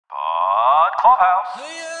Courthouse.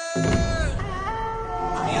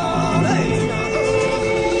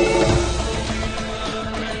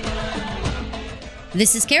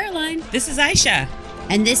 This is Caroline. This is Aisha.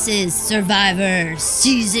 And this is Survivor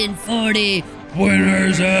Season 40.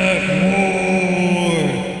 Winners at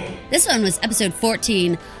war. This one was episode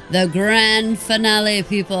 14, the grand finale,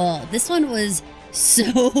 people. This one was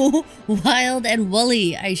so wild and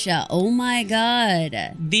woolly, Aisha. Oh my God.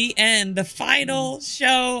 The end, the final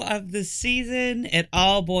show of the season. It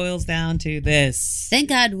all boils down to this. Thank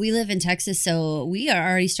God we live in Texas, so we are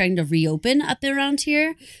already starting to reopen up around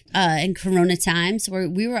here in Corona times, where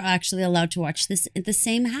we were actually allowed to watch this at the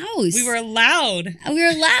same house. We were allowed. We were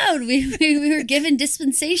allowed. We were given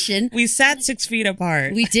dispensation. We sat 6 feet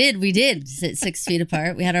apart. We did sit 6 feet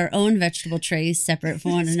apart. We had our own vegetable trays separate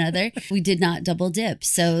from one another. We did not double dip.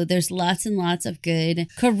 So there's lots and lots of good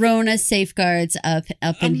Corona safeguards up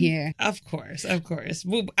in here. Of course.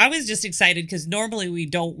 Well, I was just excited because normally we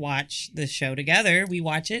don't watch the show together. We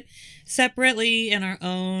watch it separately in our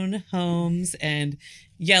own homes and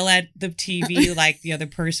yell at the TV like the other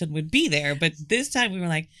person would be there. But this time we were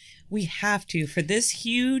like, we have to, for this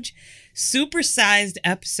huge, supersized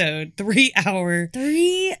episode, 3 hour.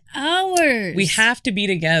 3 hours. We have to be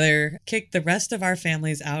together, kick the rest of our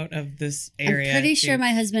families out of this area. I'm pretty sure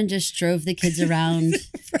my husband just drove the kids around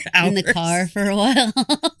in the car for a while.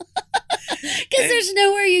 Because there's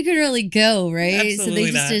nowhere you can really go, right? Absolutely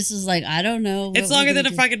so they just was like, I don't know. It's longer than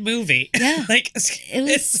a fucking movie. Yeah. It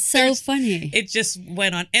was so funny. It just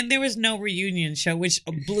went on. And there was no reunion show, which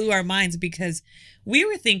blew our minds because we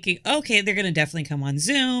were thinking, okay, they're going to definitely come on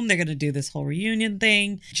Zoom. They're going to do this whole reunion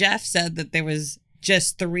thing. Jeff said that there was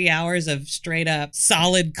just 3 hours of straight up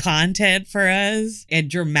solid content for us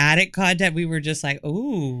and dramatic content. We were just like,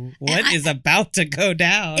 ooh, what is about to go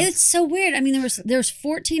down? It's so weird. I mean, there's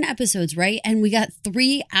 14 episodes, right? And we got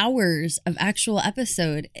 3 hours of actual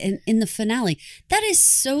episode in the finale. That is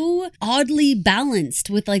so oddly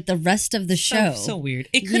balanced with like the rest of the show. So weird.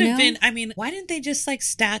 It could have been, I mean, why didn't they just like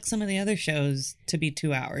stack some of the other shows to be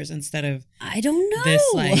 2 hours instead of I don't know.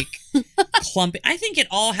 This like clumping. I think it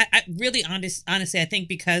all really honestly, I think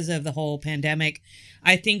because of the whole pandemic,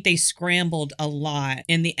 I think they scrambled a lot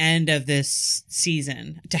in the end of this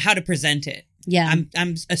season to how to present it. Yeah.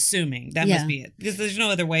 I'm assuming that must be it because there's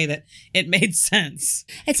no other way that it made sense.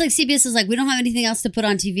 It's like CBS is like, we don't have anything else to put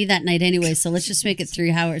on TV that night anyway, so let's just make it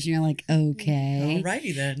 3 hours. And you're like, okay.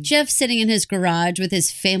 Alrighty then. Jeff sitting in his garage with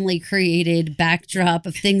his family created backdrop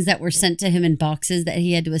of things that were sent to him in boxes that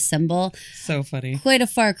he had to assemble. So funny. Quite a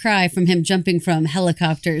far cry from him jumping from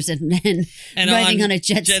helicopters and riding on a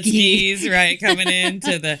jet skis, right? Coming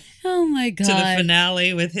into the oh my God. To the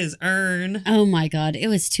finale with his urn. Oh my God. It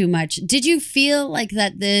was too much. Did you feel like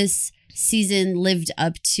that this season lived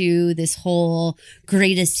up to this whole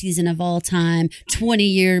greatest season of all time,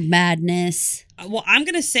 20-year madness? Well, I'm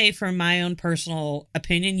going to say from my own personal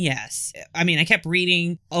opinion, yes. I mean, I kept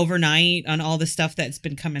reading overnight on all the stuff that's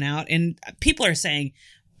been coming out and people are saying,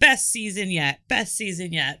 best season yet, best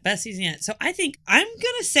season yet, best season yet. So I think I'm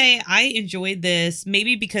going to say I enjoyed this,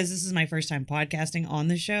 maybe because this is my first time podcasting on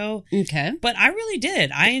the show. Okay. But I really did.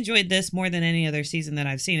 I enjoyed this more than any other season that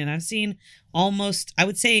I've seen. And I've seen almost, I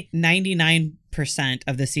would say 99%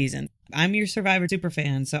 of the season. I'm your Survivor super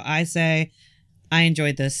fan. So I say I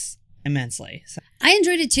enjoyed this immensely. So. I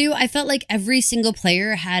enjoyed it too. I felt like every single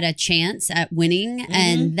player had a chance at winning,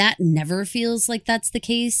 and that never feels like that's the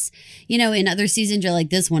case. You know, in other seasons, you're like,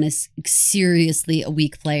 this one is seriously a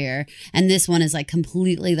weak player, and this one is like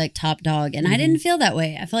completely like top dog. And I didn't feel that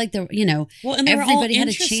way. I felt like and they everybody were all had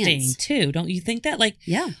a chance too. Don't you think that? Like,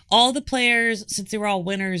 yeah, all the players, since they were all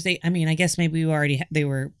winners, I mean, I guess maybe they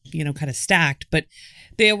were, kind of stacked, but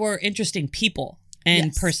they were interesting people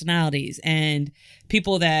and personalities and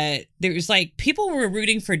people that there's like people were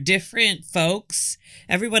rooting for different folks.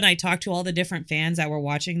 Everyone I talked to, all the different fans that were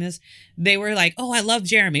watching this, they were like, oh, I love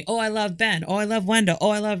Jeremy. Oh, I love Ben. Oh, I love Wendell.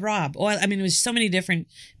 Oh, I love Rob. Oh, I mean, it was so many different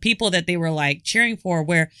people that they were like cheering for,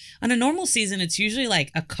 where on a normal season, it's usually like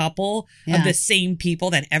a couple of the same people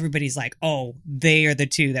that everybody's like, oh, they are the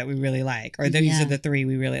two that we really like, or these are the three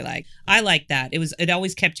we really like. I like that. It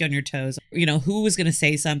always kept you on your toes. Who was going to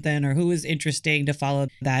say something or who was interesting to follow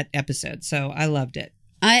that episode. So I loved it.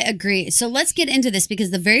 I agree. So let's get into this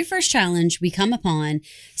because the very first challenge we come upon,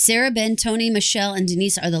 Sarah, Ben, Tony, Michelle, and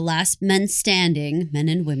Denise are the last men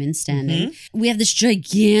and women standing. Mm-hmm. We have this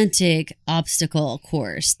gigantic obstacle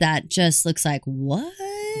course that just looks like, what?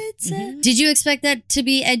 Mm-hmm. Did you expect that to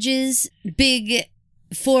be Edge's big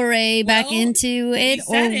foray back into it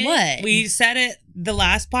or what? We said it the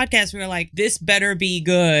last podcast. We were like, this better be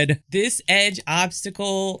good. This Edge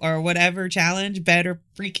obstacle or whatever challenge better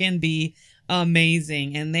freaking be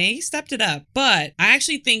amazing and they stepped it up. But I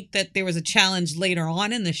actually think that there was a challenge later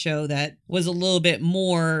on in the show that was a little bit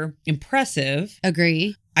more impressive.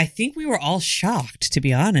 Agree. I think we were all shocked, to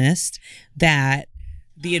be honest, that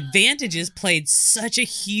the advantages played such a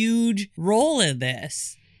huge role in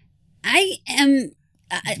this. I am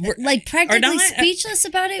like practically speechless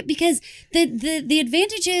about it because the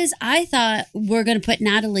advantages I thought were going to put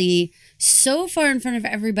Natalie so far in front of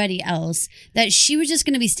everybody else that she was just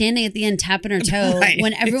going to be standing at the end tapping her toe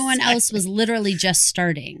when everyone else was literally just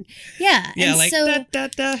starting. Yeah. Yeah, and like, so,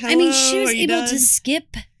 hello, I mean, she was able done? to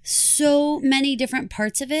skip so many different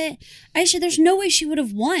parts of it. Aisha, there's no way she would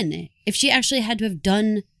have won if she actually had to have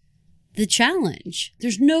done the challenge.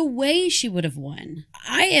 There's no way she would have won.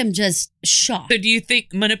 I am just shocked. So do you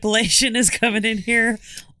think manipulation is coming in here?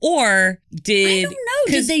 Or I don't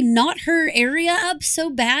know. Did they knot her area up so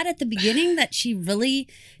bad at the beginning that she really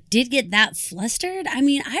did get that flustered? I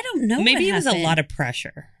mean, I don't know. Maybe it was a lot of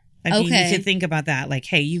pressure. I mean, you should think about that. Like,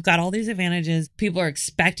 hey, you've got all these advantages. People are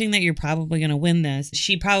expecting that you're probably going to win this.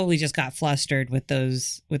 She probably just got flustered with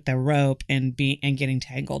the rope and getting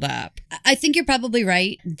tangled up. I think you're probably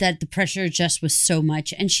right that the pressure just was so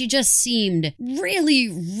much. And she just seemed really,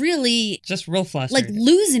 really just real flustered. Like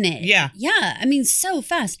losing it. Yeah. Yeah. I mean, so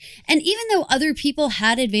fast. And even though other people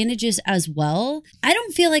had advantages as well, I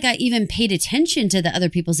don't feel like I even paid attention to the other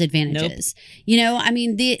people's advantages. Nope. You know, I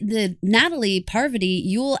mean, the Natalie, Parvati,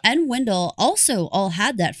 Yul, and Wendell also all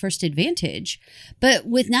had that first advantage. But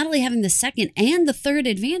with Natalie having the second and the third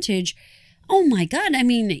advantage, oh my God, I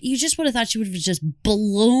mean, you just would have thought she would have just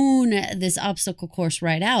blown this obstacle course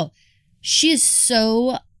right out. She is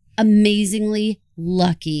so amazingly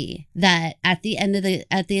lucky that at the end of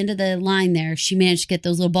the line there, she managed to get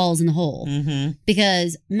those little balls in the hole. Mm-hmm.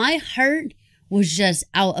 Because my heart was just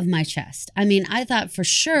out of my chest. I mean, I thought for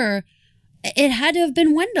sure it had to have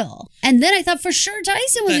been Wendell. And then I thought for sure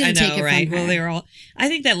Tyson was going to take it from her. Well, they were all, I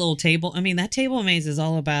think that little table, I mean, that table maze is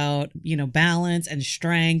all about, balance and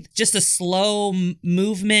strength, just a slow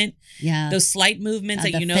movement. Yeah. Those slight movements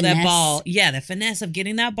that finesse. That ball. Yeah. The finesse of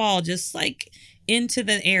getting that ball just like into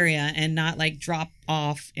the area and not like drop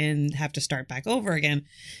off and have to start back over again.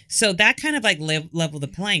 So that kind of like leveled the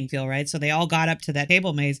playing field, right? So they all got up to that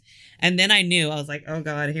table maze. And then I knew, I was like, oh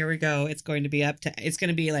God, here we go. It's going to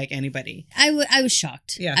be like anybody. I was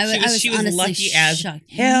shocked. Yeah. She was honestly lucky as shocked.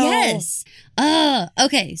 Hell. Yes.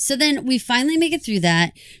 Okay. So then we finally make it through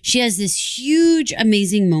that. She has this huge,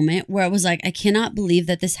 amazing moment where I was like, I cannot believe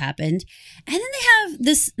that this happened. And then they have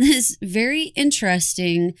this very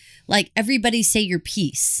interesting, like, everybody say your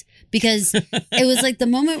piece. Because it was like the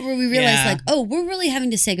moment where we realized like, oh, we're really having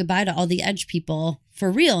to say goodbye to all the Edge people for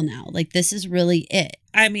real now. Like, this is really it.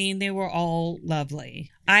 I mean, they were all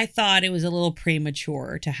lovely. I thought it was a little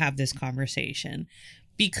premature to have this conversation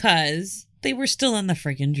because they were still in the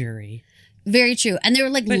friggin' jury. Very true. And they were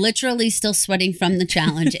like literally still sweating from the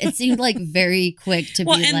challenge. It seemed like very quick to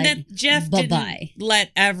be and like, that Jeff bye-bye. Didn't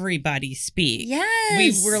let everybody speak.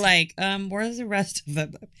 Yes. We were like, where's the rest of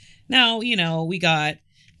them? Now, we got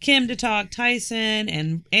Kim to talk, Tyson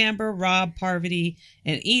and Amber, Rob, Parvati,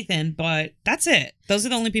 and Ethan, but that's it. Those are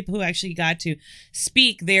the only people who actually got to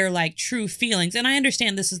speak their like true feelings. And I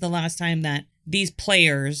understand this is the last time that these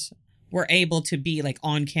players were able to be like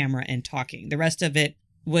on camera and talking. The rest of it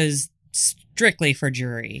was strictly for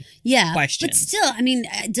jury questions. But still, I mean,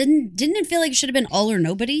 didn't it feel like it should have been all or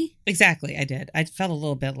nobody? Exactly, I did. I felt a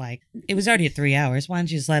little bit like it was already 3 hours. Why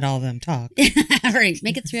don't you just let all of them talk? All right,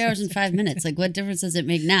 make it 3 hours and 5 minutes. Like, what difference does it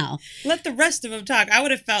make now? Let the rest of them talk. I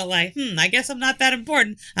would have felt like, I guess I'm not that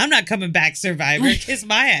important. I'm not coming back, Survivor. Kiss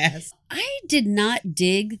my ass. I did not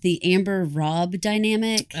dig the Amber Rob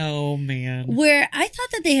dynamic. Oh, man. Where I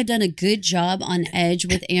thought that they had done a good job on Edge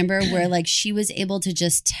with Amber, where like she was able to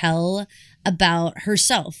just tell about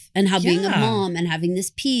herself and how being a mom and having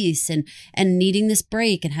this peace and needing this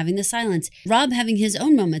break and having the silence. Rob having his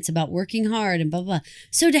own moments about working hard and blah, blah.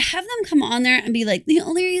 So to have them come on there and be like, the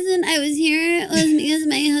only reason I was here was because of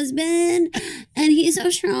my husband and he's so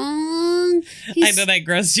strong. I know that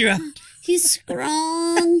grossed you out. He's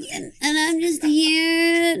strong, and I'm just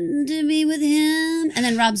here to be with him. And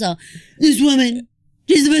then Rob's all, this woman,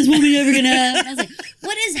 she's the best woman you're ever going to have. And I was like,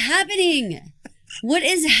 what is happening? What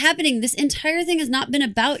is happening? This entire thing has not been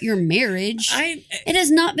about your marriage. It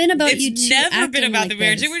has not been about you two. It's never been about the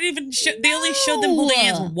marriage. This. They weren't even. They only showed them holding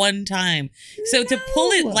hands one time. So to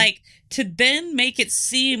pull it like to then make it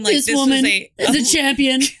seem like this woman was is a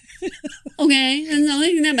champion. Okay, that's the only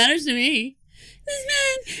thing that matters to me. This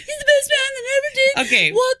man, he's the best man that ever did.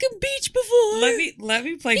 Okay, walk a beach before. Let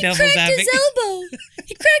me play devil's advocate. He cracked his elbow.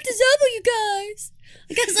 He cracked his elbow, you guys.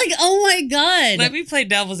 I was like, oh my God. Let me play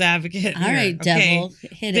devil's advocate. All right, devil,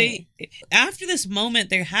 hit it. After this moment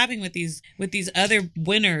they're having with these other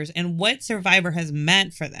winners and what Survivor has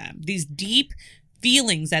meant for them, these deep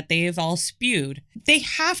feelings that they have all spewed, they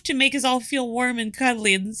have to make us all feel warm and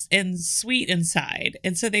cuddly and sweet inside.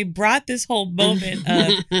 And so they brought this whole moment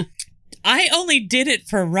of, I only did it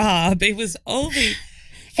for Rob. It was only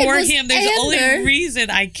for him. There's Amber. only reason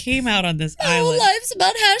I came out on this My island. whole life's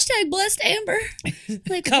about hashtag blessed Amber.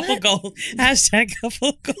 Like, Couple what gold. Hashtag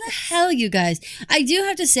couple gold. the hell, you guys? I do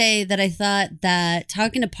have to say that I thought that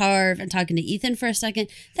talking to Parv and talking to Ethan for a second,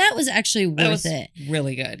 that was actually worth That was it.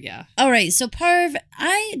 really good, yeah. All right, so Parv,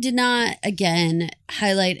 I did not, again,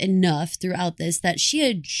 highlight enough throughout this that she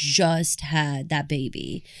had just had that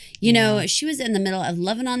baby. You know, she was in the middle of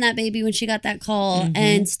loving on that baby when she got that call,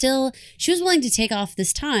 and still, she was willing to take off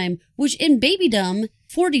this time, which in babydom,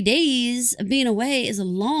 40 days of being away is a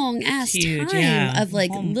long ass time of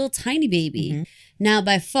like little tiny baby. Now,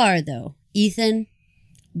 by far, though, Ethan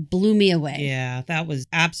blew me away. Yeah, that was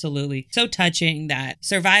absolutely so touching that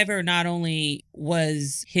Survivor not only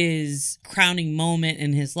was his crowning moment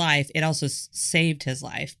in his life, it also saved his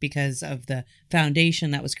life because of the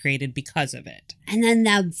foundation that was created because of it. And then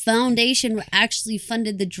that foundation actually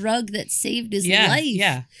funded the drug that saved his life.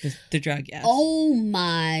 Yeah, the drug, yes. Oh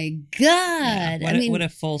my God. Yeah, what a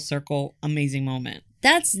full circle, amazing moment.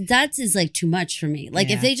 That is like too much for me. Like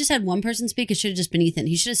if they just had one person speak, it should have just been Ethan.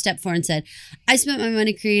 He should have stepped forward and said, I spent my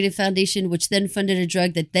money creating a foundation, which then funded a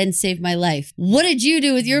drug that then saved my life. What did you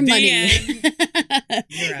do with your money?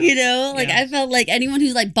 You know, like I felt like anyone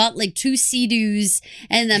who like bought like 2 Sea-Doos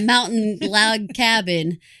and a mountain log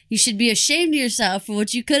cabin, you should be ashamed of yourself for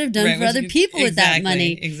what you could have done for other people with that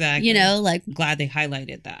money. Exactly. You know, like. I'm glad they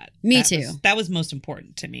highlighted that. Me too. That was most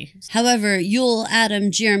important to me. However, Yul,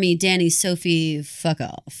 Adam, Jeremy, Danny, Sophie, fuck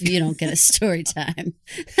off. You don't get a story time.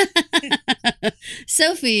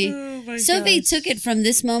 Sophie took it from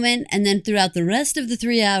this moment and then throughout the rest of the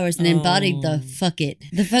 3 hours and embodied the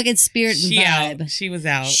fucking spirit and vibe. She was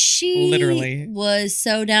out. She literally was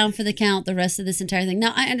so down for the count the rest of this entire thing.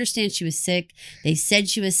 Now, I understand she was sick. They said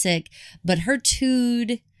she was sick, but her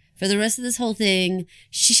tude for the rest of this whole thing,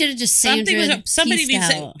 she should have just somebody needs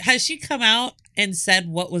to, has she come out and said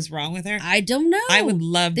what was wrong with her? I don't know. I would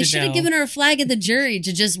love to know. They should have given her a flag at the jury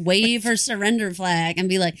to just wave her surrender flag and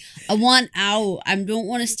be like, I want out. I don't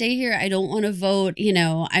want to stay here. I don't want to vote. You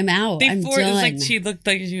know, I'm out. I'm done. It was like she looked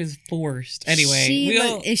like she was forced.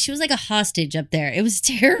 Anyway. She was like a hostage up there. It was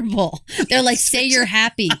terrible. They're like, say you're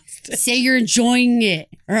happy. Say you're enjoying it.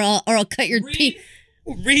 Or I'll cut your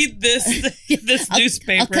read this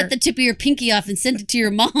newspaper. I'll cut the tip of your pinky off and send it to your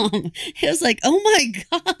mom. It was like, oh my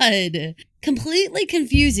God. Completely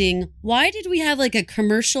confusing. Why did we have like a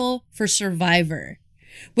commercial for Survivor?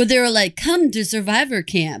 Where they were like, come to Survivor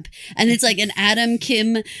camp. And it's like an Adam,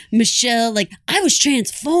 Kim, Michelle, like, I was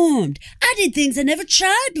transformed. I did things I never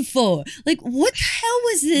tried before. Like, what the hell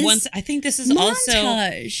was this? I think this is montage?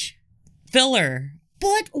 Also filler.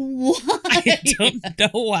 But why? I don't know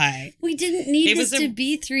why. We didn't need this to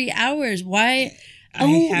be 3 hours. Why? I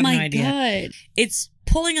have my no idea. God. It's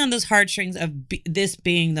pulling on those heartstrings of this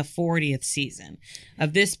being the 40th season,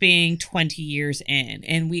 of this being 20 years in.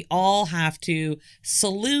 And we all have to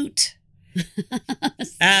salute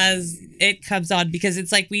as it comes on, because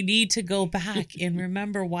it's like we need to go back and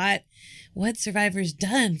remember what Survivor's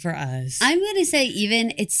done for us. I'm going to say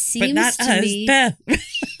even it seems but not to us, me... Beth.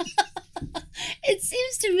 It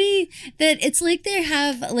seems to me that it's like they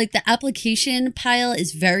have, like, the application pile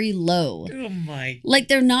is very low. Oh, my. Like,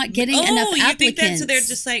 they're not getting enough applicants. You think that? So they're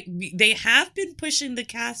just like, they have been pushing the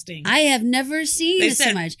casting. I have never seen this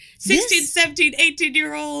so much. 16, 17,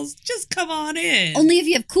 18-year-olds, just come on in. Only if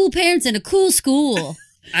you have cool parents and a cool school.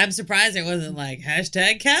 I'm surprised it wasn't like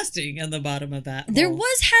hashtag casting on the bottom of that. There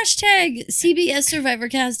was hashtag CBS Survivor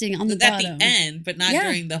casting on the bottom. At the end, but not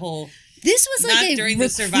during the whole... This was like a during the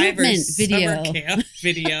Survivor video. Summer Camp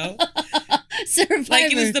video. Survivor.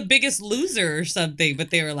 Like it was The Biggest Loser or something,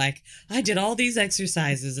 but they were like, I did all these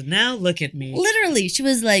exercises and now look at me. Literally, she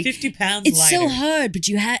was like, 50 pounds it's lighter. So hard, but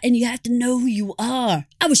you have to know who you are.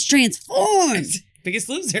 I was transformed. Biggest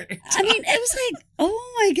Loser. I mean, it was like,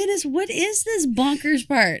 oh my goodness, what is this bonkers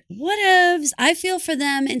part? Whatevs. I feel for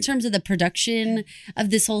them in terms of the production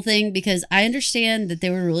of this whole thing, because I understand that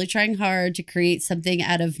they were really trying hard to create something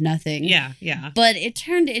out of nothing. Yeah, yeah. But it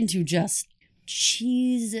turned into just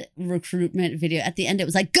cheese recruitment video. At the end, it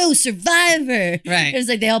was like, "Go Survivor!" Right. It was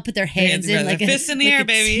like they all put their hands in like fists in the air,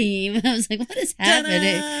 baby. Team. I was like, "What is happening?"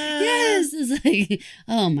 Ta-da! Yes, it's like,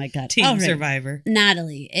 oh my god, Team all right. Survivor.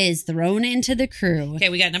 Natalie is thrown into the crew. Okay,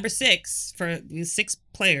 we got number 6 for these 6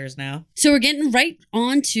 players now. So we're getting right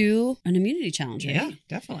on to an immunity challenge, right? Yeah,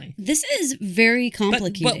 definitely. This is very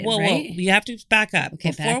complicated, whoa, right? you have to back up. Okay,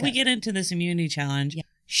 Before back we up. get into this immunity challenge, Yeah.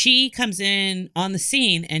 she comes in on the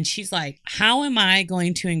scene and she's like, how am I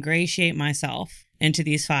going to ingratiate myself into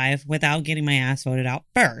these 5 without getting my ass voted out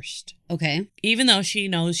first? Okay. Even though she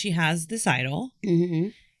knows she has this idol, Mm-hmm.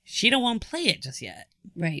 she don't want to play it just yet.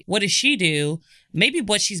 Right. What does she do? Maybe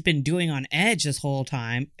what she's been doing on Edge this whole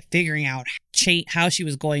time, figuring out how she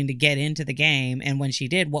was going to get into the game. And when she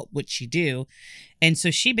did, what would she do? And so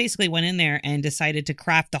she basically went in there and decided to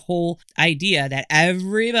craft the whole idea that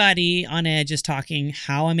everybody on Edge is talking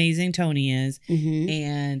how amazing Tony is Mm-hmm.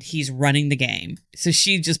 and he's running the game. So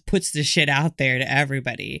she just puts the shit out there to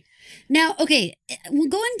everybody. Now, okay, we're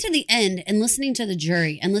going to the end and listening to the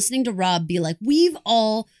jury and listening to Rob be like, we've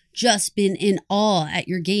all just been in awe at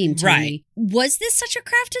your game, Tony. Right. Was this such a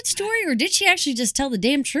crafted story or did she actually just tell the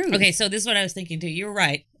damn truth? Okay, so this is what I was thinking too. You're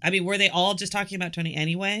right. I mean, were they all just talking about Tony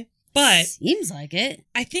anyway? But seems like it.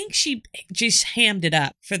 I think she just hammed it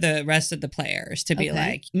up for the rest of the players to be Okay.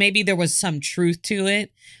 like, maybe there was some truth to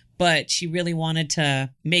it, but she really wanted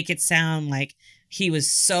to make it sound like he was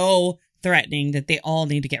so threatening that they all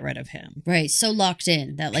need to get rid of him. Right. So locked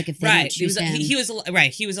in that like if they don't choose him. He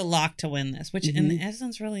was a lock to win this, which in Mhm.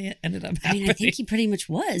 essence really ended up I happening. mean, I think he pretty much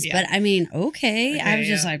was, Yeah. but I mean, okay. I was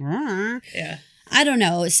just yeah. like, "Rrr." Yeah. I don't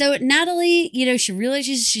know. So Natalie, she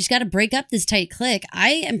realizes she's got to break up this tight clique. I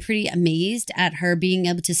am pretty amazed at her being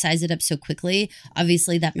able to size it up so quickly.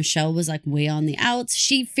 Obviously, that Michelle was like way on the outs.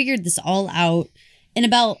 She figured this all out in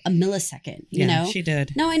about a millisecond, you know? she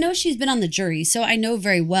did. Now, I know she's been on the jury, so I know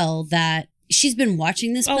very well that she's been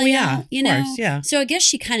watching this Oh, play yeah, out, you of know? course, yeah. So I guess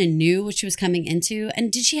she kind of knew what she was coming into. And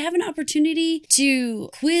did she have an opportunity to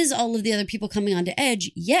quiz all of the other people coming onto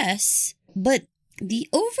Edge? Yes. But the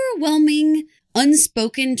overwhelming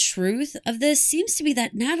unspoken truth of this seems to be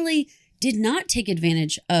that Natalie did not take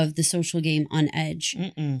advantage of the social game on Edge,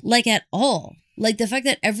 like at all. Like the fact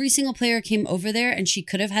that every single player came over there and she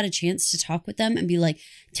could have had a chance to talk with them and be like,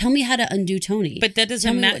 tell me how to undo Tony. But that doesn't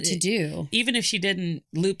tell me matter what to do. Even if she didn't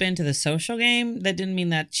loop into the social game, that didn't mean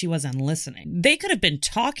that she wasn't listening. They could have been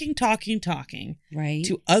talking Right.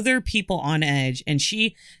 to other people on Edge, and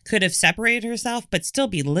she could have separated herself, but still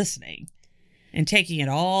be listening and taking it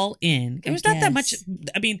all in. It was not that much. Yes.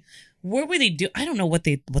 I mean, what were they do? I don't know what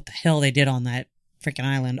the hell they did on that freaking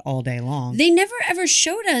island all day long. They never ever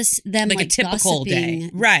showed us them like like a typical gossiping day,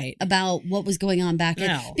 right? about what was going on back then.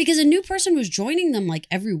 No. Because a new person was joining them like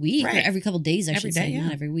every week or Right. every couple days, I Every should day, say, yeah.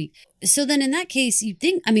 not every week. So then in that case, you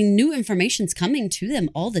think, I mean, new information's coming to them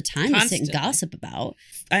all the time to sit and Constantly. gossip about.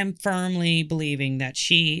 I'm firmly believing that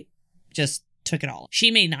she just took it all.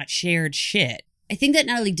 She may not shared shit. I think that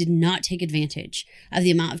Natalie did not take advantage of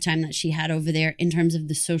the amount of time that she had over there in terms of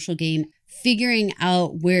the social game, figuring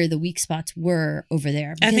out where the weak spots were over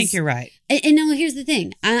there. I think Because- you're right. And now here's the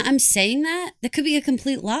thing. I'm saying that could be a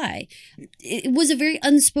complete lie. It was a very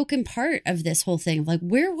unspoken part of this whole thing. Of like,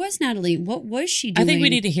 where was Natalie? What was she doing? I think we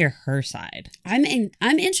need to hear her side. I'm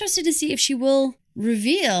interested to see if she will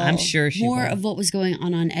reveal. I'm sure she more will. of what was going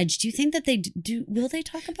on Edge. Do you think that they do? Will they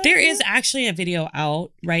talk about? There it? is actually a video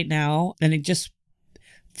out right now, and it just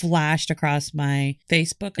flashed across my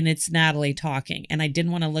Facebook, and it's Natalie talking. And I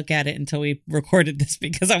didn't want to look at it until we recorded this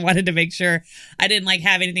because I wanted to make sure I didn't like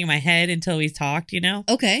have anything in my head until we talked, you know?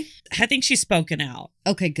 Okay. I think she's spoken out.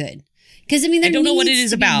 Okay. Good. Because I mean, there I don't know what it needs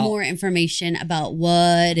is to be about. more information about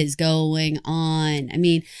what is going on. I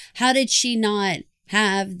mean, how did she not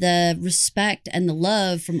have the respect and the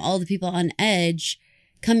love from all the people on Edge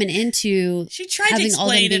coming into? She tried to having all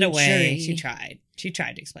them explain it being away. jury. She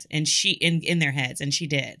tried to explain, and she in their heads, and she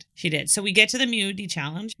did. So we get to the immunity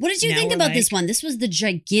challenge. What did you Now think we're about like- this one? This was the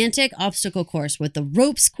gigantic obstacle course with the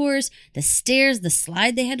ropes course, the stairs, the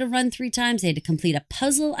slide they had to run 3 times. They had to complete a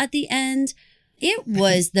puzzle at the end. It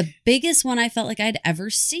was the biggest one I felt like I'd ever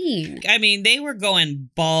seen. I mean, they were going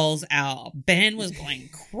balls out. Ben was going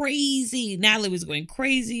crazy. Natalie was going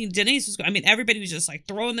crazy. Denise was going, I mean, everybody was just like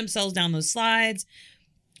throwing themselves down those slides.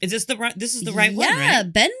 This is the right one, Yeah,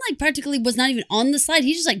 right? Ben like practically was not even on the slide.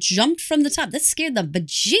 He just like jumped from the top. That scared the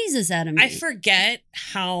bejesus out of me. I forget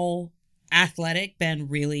how athletic Ben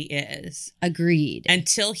really is. Agreed.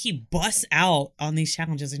 Until he busts out on these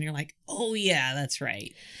challenges and you're like, oh yeah, that's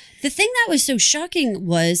right. The thing that was so shocking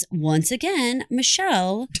was, once again,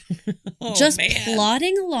 Michelle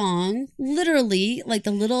plodding along, literally like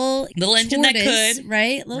the little engine tortoise, that could.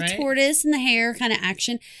 Right? Little tortoise in the hair kind of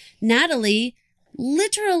action. Natalie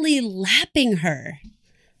literally lapping her.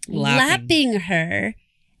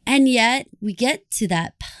 And yet we get to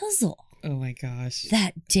that puzzle. Oh my gosh.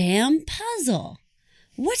 That damn puzzle.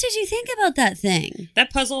 What did you think about that thing?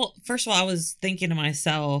 That puzzle, first of all, I was thinking to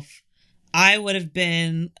myself, I would have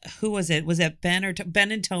been, who was it? Was it Ben or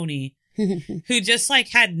Ben and Tony? Who just like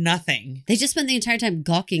had nothing. They just spent the entire time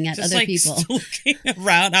gawking at just other like people. Looking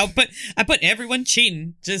around. I put everyone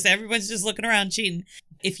cheating. Everyone's just looking around cheating.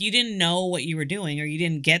 If you didn't know what you were doing or you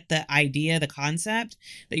didn't get the idea, the concept,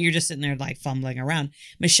 that you're just sitting there like fumbling around.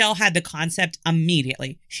 Michelle had the concept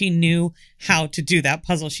immediately. She knew how to do that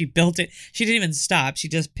puzzle. She built it. She didn't even stop. She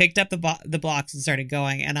just picked up the blocks and started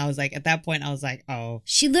going. And I was like, at that point, I was like, oh.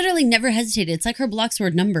 She literally never hesitated. It's like her blocks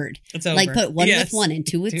were numbered. It's over. Like put 1 with 1 and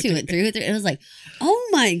 2 with 2 and 3 with 3. It was like, oh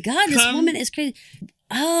my God, this woman is crazy.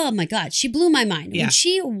 Oh my God. She blew my mind. Yeah. When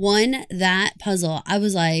she won that puzzle, I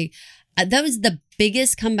was like, that was the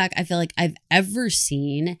biggest comeback I feel like I've ever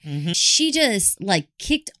seen. Mm-hmm. She just like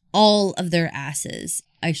kicked all of their asses.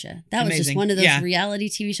 Aisha, that was just one of those reality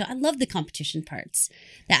TV shows. I love the competition parts,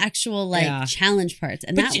 the actual like challenge parts,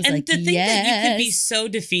 and that was like, the thing that you could be so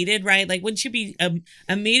defeated, right? Like, wouldn't you be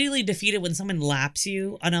immediately defeated when someone laps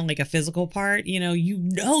you on like a physical part?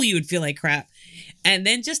 You would feel like crap, and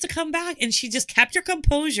then just to come back and she just kept her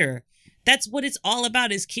composure. That's what it's all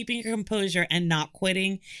about, is keeping your composure and not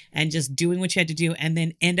quitting and just doing what you had to do and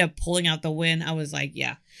then end up pulling out the win. I was like,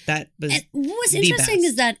 yeah, that was. And what was interesting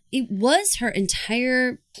is that it was her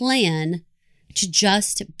entire plan to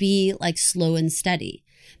just be like slow and steady,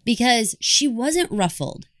 because she wasn't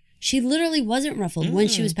ruffled. She literally wasn't ruffled when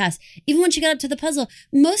she was passed. Even when she got up to the puzzle,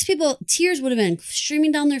 most people, tears would have been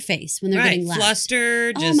streaming down their face when they're getting lapped.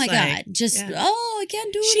 Flustered. Oh my God. I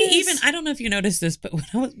can't do this. She even, I don't know if you noticed this, but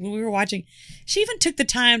when we were watching, she even took the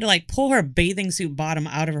time to like pull her bathing suit bottom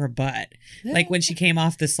out of her butt. Yeah. Like when she came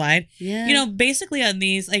off the slide. Yeah. Basically on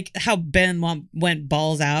these, like how Ben went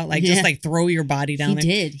balls out, like just like throw your body down there.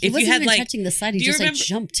 He did. He wasn't even touching the slide. He just like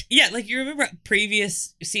jumped. Yeah. Like you remember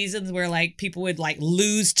previous seasons where like people would like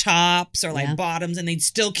lose tops or like bottoms and they'd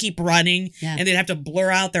still keep running and they'd have to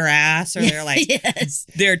blur out their ass or their like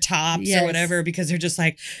their tops or whatever, because they're just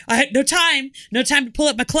like, I had no time to pull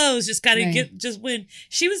up my clothes, just gotta just win.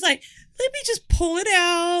 She was like, let me just pull it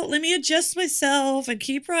out, let me adjust myself and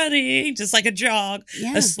keep running, just like a jog,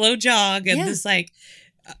 a slow jog. And this like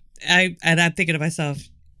I'm thinking to myself,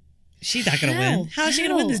 she's not going to win. How is she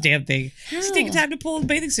going to win this damn thing? She's taking time to pull the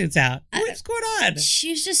bathing suits out. What's going on?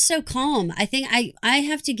 She's just so calm. I think I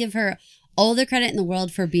have to give her all the credit in the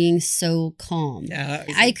world for being so calm. Yeah,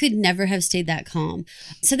 I could never have stayed that calm.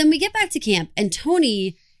 So then we get back to camp and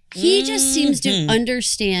Tony, he just seems to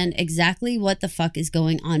understand exactly what the fuck is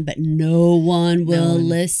going on, but no one will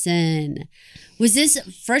listen. Was this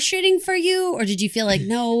frustrating for you, or did you feel like,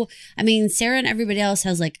 no, I mean, Sarah and everybody else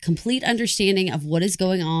has like complete understanding of what is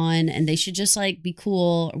going on and they should just like be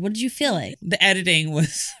cool? Or what did you feel like? The editing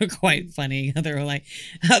was quite funny. They were like,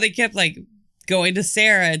 how they kept like going to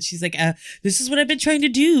Sarah and she's like, this is what I've been trying to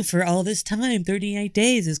do for all this time, 38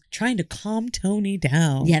 days, is trying to calm Tony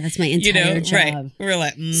down. Yeah, that's my entire job. Right. We're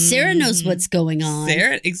like, Sarah knows what's going on.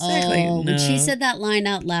 Sarah, exactly. Oh, when she said that line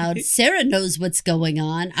out loud, Sarah knows what's going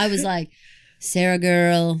on. I was like, Sarah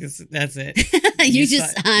girl. That's it. you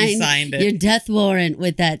just signed your death warrant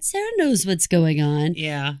with that. Sarah knows what's going on.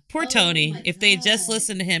 Yeah. Poor Tony. If they had just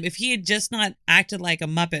listened to him, if he had just not acted like a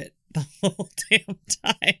Muppet the whole damn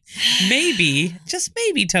time, maybe, just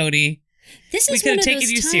maybe, Tony, this is one of those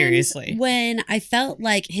times seriously when I felt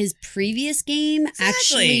like his previous game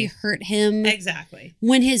actually hurt him. Exactly.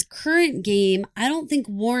 When his current game, I don't think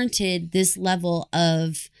warranted this level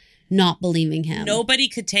of not believing him. Nobody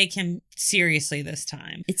could take him seriously this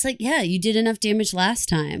time. It's like, yeah, you did enough damage last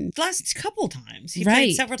time. Last couple times. He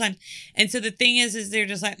played several times. And so the thing is they're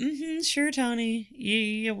just like, sure, Tony,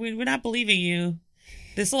 we're not believing you.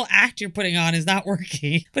 This little act you're putting on is not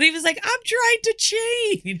working. But he was like, I'm trying to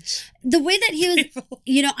change. The way that he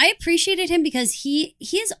was, I appreciated him because he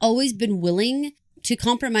has always been willing to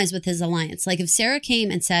compromise with his alliance. Like if Sarah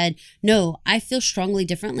came and said, no, I feel strongly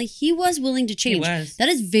differently, he was willing to change. He was. That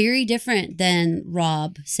is very different than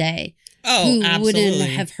Rob, say. Oh, who absolutely.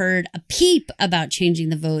 Wouldn't have heard a peep about changing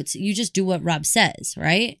the votes. You just do what Rob says,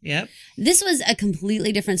 right? Yep. This was a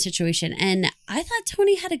completely different situation. And I thought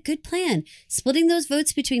Tony had a good plan. Splitting those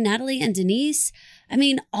votes between Natalie and Denise. I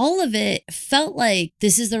mean, all of it felt like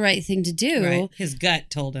this is the right thing to do. Right. His gut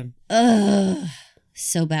told him. Ugh,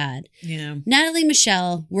 so bad. Yeah. Natalie,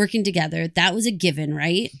 Michelle working together. That was a given,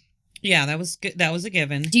 right? Yeah, that was good. That was a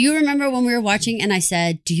given. Do you remember when we were watching and I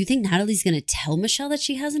said, do you think Natalie's going to tell Michelle that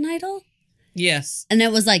she has an idol? Yes. And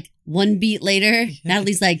it was like one beat later,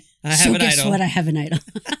 Natalie's like, so guess what? I have an idol.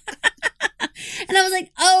 And I was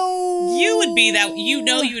like, oh. You would be that,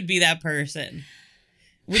 you would be that person.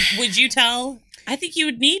 Would you tell? I think you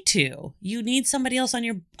would need to. You need somebody else on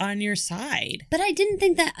your side. But I didn't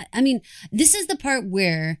think that, I mean, this is the part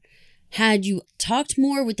where had you talked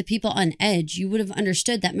more with the people on Edge, you would have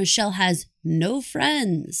understood that Michelle has no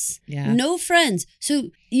friends. Yeah. No friends. So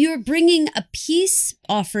you're bringing a peace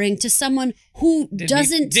offering to someone who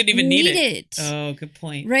didn't even need it. Oh, good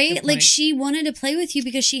point. Right? Good point. Like she wanted to play with you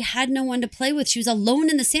because she had no one to play with. She was alone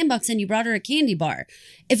in the sandbox and you brought her a candy bar.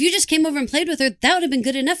 If you just came over and played with her, that would have been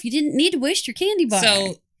good enough. You didn't need to waste your candy bar.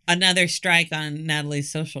 So another strike on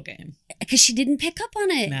Natalie's social game. Because she didn't pick up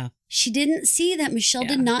on it. No. She didn't see that Michelle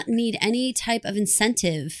did not need any type of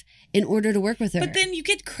incentive in order to work with her. But then you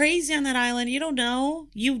get crazy on that island. You don't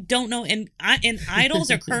know. And idols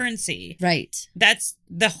are currency. Right. That's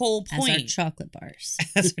the whole point. As our chocolate bars.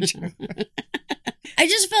 I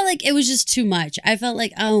just felt like it was just too much. I felt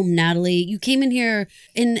like, oh, Natalie, you came in here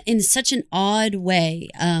in such an odd way.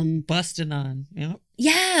 Busting on. Yep.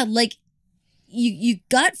 Yeah, like you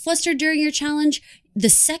got flustered during your challenge. The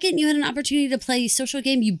second you had an opportunity to play social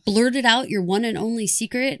game, you blurted out your one and only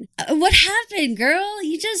secret. What happened, girl?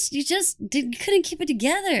 You couldn't keep it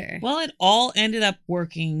together. Well, it all ended up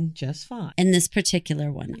working just fine. In this particular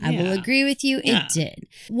one, I will agree with you. Yeah. It did.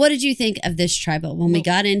 What did you think of this tribal? When we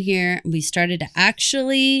got in here, we started to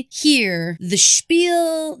actually hear the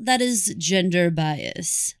spiel that is gender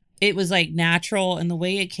bias. It was like natural, and the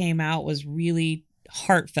way it came out was really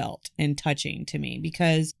heartfelt and touching to me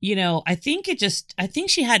because, I think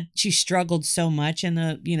she struggled so much in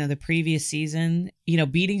the previous season,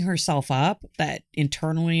 beating herself up that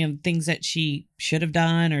internally of things that she should have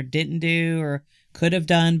done or didn't do or could have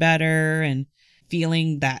done better, and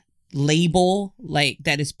feeling that label like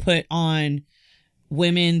that is put on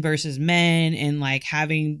women versus men, and like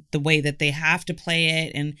having the way that they have to play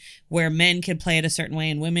it, and where men can play it a certain way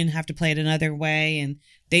and women have to play it another way, and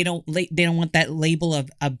they don't want that label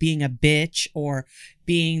of being a bitch or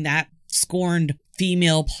being that scorned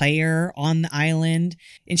female player on the island.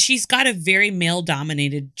 And she's got a very male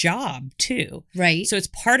dominated job too. Right. So it's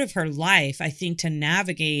part of her life, I think, to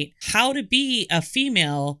navigate how to be a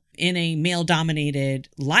female in a male dominated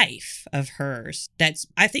life of hers. That's,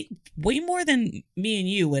 I think, way more than me and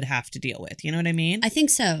you would have to deal with. You know what I mean? I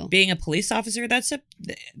think so. Being a police officer,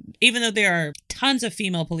 even though there are tons of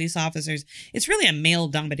female police officers, it's really a male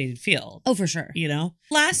dominated field. Oh, for sure.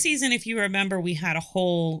 Last season, if you remember, we had a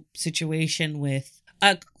whole situation with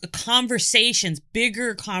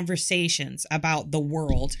bigger conversations about the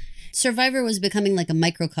world. Survivor was becoming like a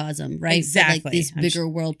microcosm, right? Exactly. For like these bigger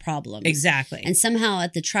world problems. Exactly. And somehow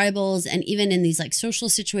at the tribals and even in these like social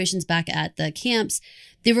situations back at the camps,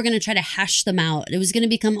 they were going to try to hash them out. It was going to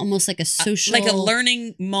become almost like a social... like a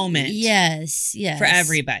learning moment. Yes. For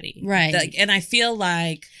everybody. Right. And I feel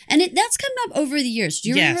like... And that's come up over the years. Do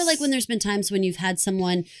you remember like when there's been times when you've had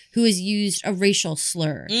someone who has used a racial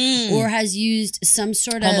slur or has used some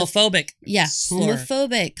sort of... homophobic slur.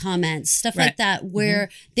 Homophobic comments, stuff like that, where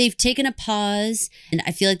they've taken a pause. And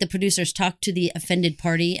I feel like the producers talked to the offended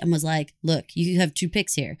party and was like, look, you have two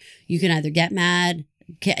picks here. You can either get mad,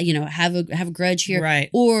 have a grudge here, right,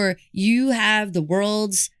 or you have the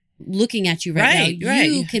world's looking at you right now.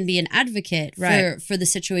 You can be an advocate for the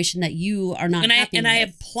situation that you are not happy with. I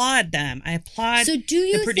applaud them. I applaud. So do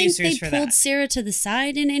you the think they pulled that. Sarah to the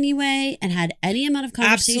side in any way and had any amount of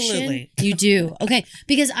conversation? Absolutely. You do. Okay,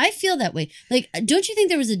 because I feel that way. Like, don't you think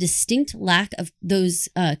there was a distinct lack of those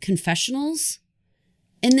confessionals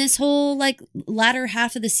in this whole like latter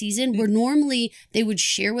half of the season, where normally they would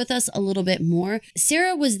share with us a little bit more?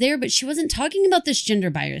 Sarah was there, but she wasn't talking about this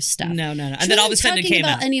gender bias stuff. No. And then all of a sudden it came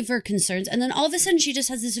out. Any of her concerns, and then all of a sudden she just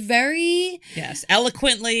has this very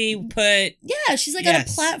eloquently put. Yeah, she's like on a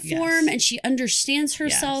platform and she understands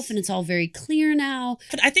herself, and it's all very clear now.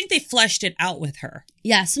 But I think they fleshed it out with her.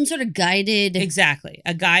 Yeah, some sort of guided. Exactly,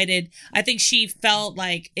 a guided. I think she felt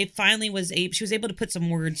like it finally was. She was able to put some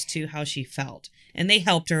words to how she felt. And they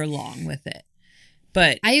helped her along with it.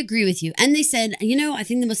 But I agree with you. And they said, I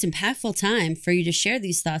think the most impactful time for you to share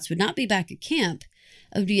these thoughts would not be back at camp.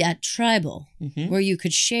 It would be at tribal, where you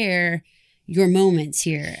could share your moments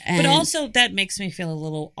here. But also that makes me feel a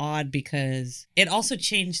little odd because it also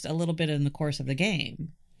changed a little bit in the course of the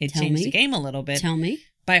game. It changed the game a little bit. Tell me.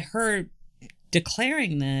 By her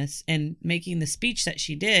declaring this and making the speech that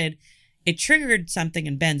she did, it triggered something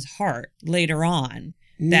in Ben's heart later on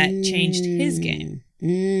that changed his game.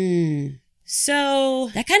 So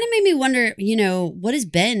that kind of made me wonder, what has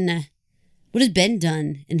Ben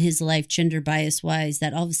done in his life, gender bias wise,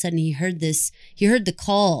 that all of a sudden he heard the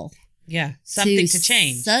call. Yeah. Something to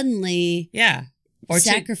change. Suddenly. Yeah. Or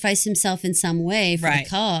sacrifice himself in some way for the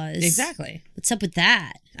cause. Exactly. What's up with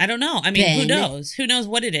that? I don't know. I mean, who knows? Who knows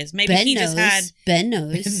what it is? Maybe Ben he knows. just had... Ben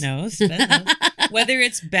knows. Ben knows. Whether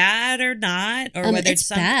it's bad or not, or whether it's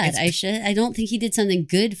bad. I don't think he did something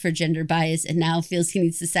good for gender bias and now feels he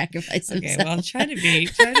needs to sacrifice himself. Okay, well, try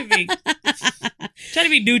to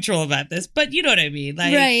be neutral about this, but you know what I mean.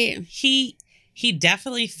 Like, right. He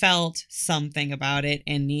definitely felt something about it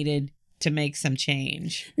and needed to make some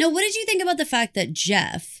change. Now, what did you think about the fact that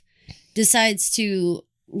Jeff decides to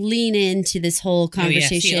lean into this whole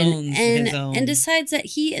conversation and decides that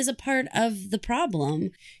he is a part of the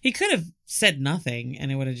problem? He could have said nothing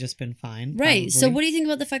and it would have just been fine. Right. Probably. So what do you think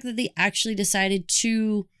about the fact that they actually decided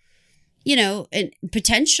to, and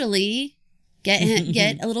potentially get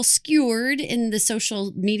a little skewered in the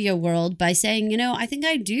social media world by saying, I think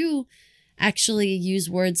I do actually use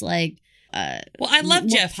words like, well, I love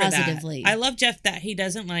Jeff positively. For that. I love Jeff that he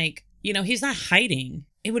doesn't he's not hiding.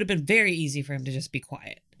 It would have been very easy for him to just be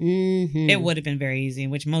quiet. Mm-hmm. It would have been very easy,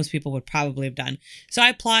 which most people would probably have done. So I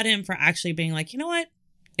applaud him for actually being like, you know what?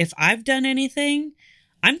 If I've done anything,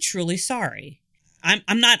 I'm truly sorry.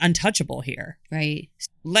 I'm not untouchable here. Right.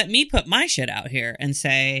 Let me put my shit out here and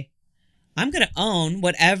say, I'm going to own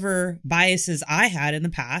whatever biases I had in the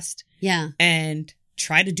past. Yeah. And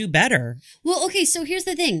try to do better. Well, okay, so here's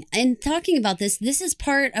the thing. And talking about this is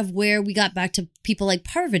part of where we got back to people like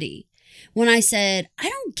Parvati. When I said, I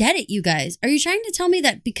don't get it, you guys. Are you trying to tell me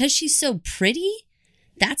that because she's so pretty,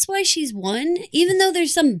 that's why she's won? Even though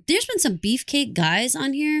there's been some beefcake guys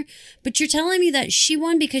on here, but you're telling me that she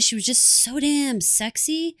won because she was just so damn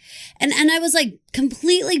sexy? And I was like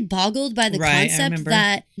completely boggled by the concept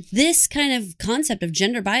that this kind of concept of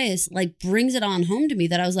gender bias like brings it on home to me,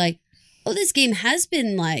 that I was like, oh, this game has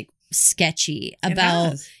been like sketchy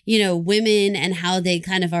about, women and how they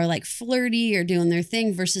kind of are like flirty or doing their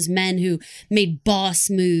thing versus men who made boss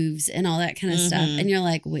moves and all that kind of stuff. And you're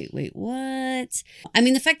like, wait, what? I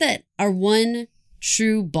mean, the fact that our one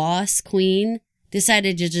true boss queen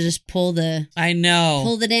decided to just pull the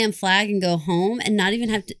damn flag and go home and not even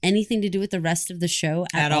have anything to do with the rest of the show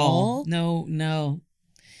at all. No.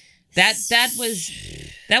 That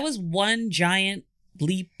was one giant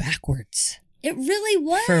leap backwards. It really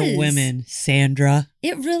was. For women, Sandra.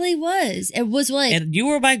 It really was. It was like, and you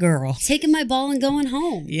were my girl. Taking my ball and going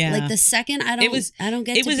home. Yeah. Like the second I don't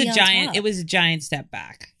get it to was be a on giant top. It was a giant step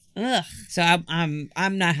back. Ugh. So I'm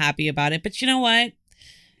not happy about it, but you know what?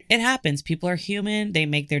 It happens. People are human. They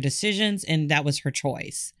make their decisions, and that was her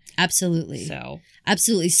choice. Absolutely. So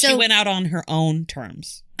she went out on her own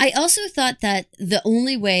terms. I also thought that the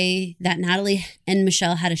only way that Natalie and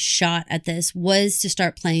Michelle had a shot at this was to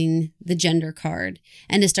start playing the gender card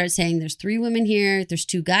and to start saying there's 3 women here, there's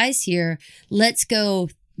 2 guys here. Let's go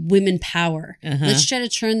women power. Let's try to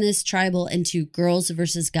turn this tribal into girls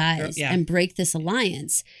versus guys and break this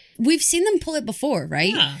alliance. We've seen them pull it before,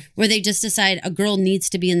 right? Yeah. Where they just decide a girl needs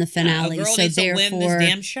to be in the finale. A girl so needs therefore, to win this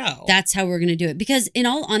damn show. That's how we're going to do it. Because in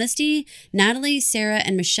all honesty, Natalie, Sarah,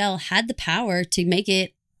 and Michelle had the power to make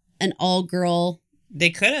it an all-girl.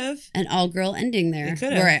 They could have. An all-girl ending there. They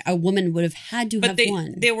could have. Where a woman would have had to have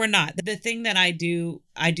won. They were not. The thing that I do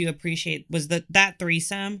appreciate was that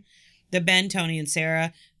threesome, the Ben, Tony, and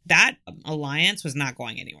Sarah, that alliance was not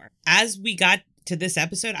going anywhere. As we got to this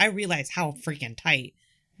episode, I realized how freaking tight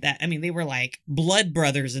that, I mean, they were like blood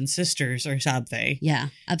brothers and sisters or something. Yeah,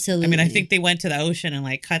 absolutely. I mean, I think they went to the ocean and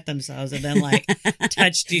like cut themselves and then like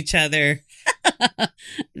touched each other.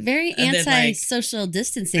 Very anti-social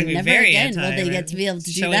distancing. Never again will they get to be able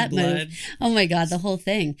to do that move. Oh my God, the whole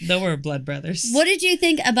thing. They were blood brothers. What did you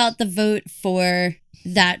think about the vote for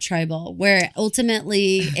that tribal, where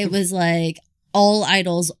ultimately it was like all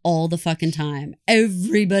idols all the fucking time?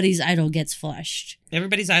 Everybody's idol gets flushed.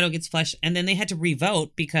 Everybody's idol gets flushed. And then they had to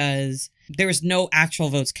re-vote because there was no actual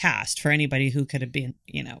votes cast for anybody who could have been,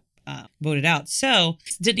 voted out. So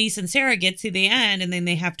Denise and Sarah get to the end and then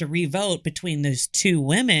they have to re-vote between those 2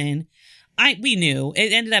 women. We knew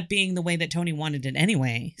it ended up being the way that Tony wanted it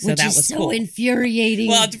anyway. So that was so cool. Infuriating.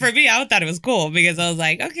 Well, for me, I thought it was cool because I was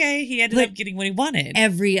like, okay, he ended up getting what he wanted.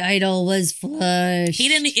 Every idol was flushed. He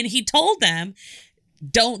didn't, and he told them,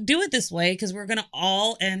 don't do it this way because we're going to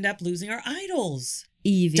all end up losing our idols.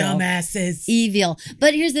 Evil. Dumbasses. Evil.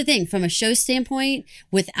 But here's the thing. From a show standpoint,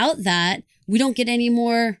 without that, we don't get any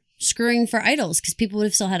more screwing for idols because people would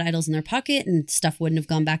have still had idols in their pocket and stuff wouldn't have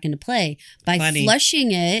gone back into play. By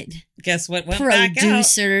flushing it, guess what went back out?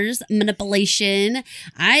 Producers manipulation.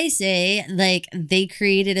 I say like they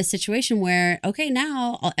created a situation where okay,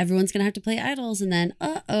 now everyone's gonna have to play idols, and then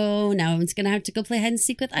now everyone's gonna have to go play hide and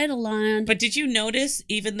seek with Idolland. But did you notice,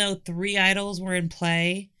 even though 3 idols were in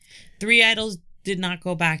play, 3 idols did not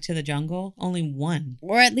go back to the jungle? Only 1.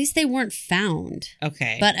 Or at least they weren't found.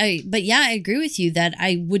 Okay. But yeah, I agree with you that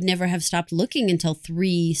I would never have stopped looking until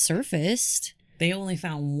 3 surfaced. They only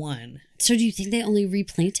found 1. So do you think they only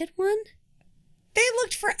replanted 1? They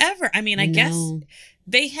looked forever. I mean, I guess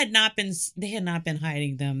they had not been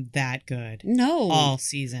hiding them that good. No. All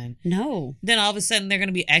season. No. Then all of a sudden they're going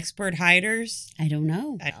to be expert hiders. I don't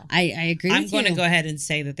know. I agree with you. I'm going to go ahead and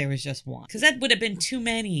say that there was just 1. Because that would have been too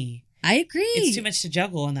many. I agree. It's too much to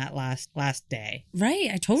juggle on that last day. Right.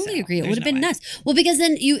 I totally agree. It would have been nuts. Well, because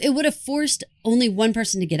then it would have forced only 1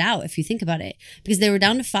 person to get out if you think about it. Because they were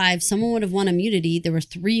down to 5. Someone would have won immunity. There were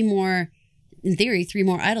 3 more, in theory, 3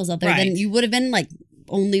 more idols out there. Right. Then you would have been like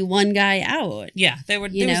only 1 guy out. Yeah. There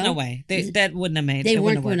was no way. That wouldn't have made. They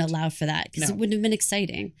weren't going to allow for that because it wouldn't have been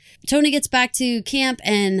exciting. Tony gets back to camp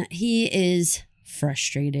and he is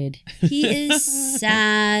frustrated. He is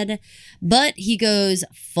sad, but he goes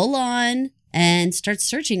full on and starts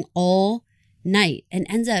searching all night and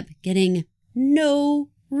ends up getting no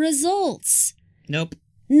results. Nope.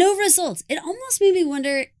 No results. It almost made me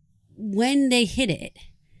wonder when they hit it.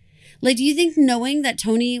 Like, do you think knowing that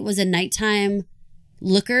Tony was a nighttime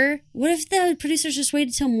looker, what if the producers just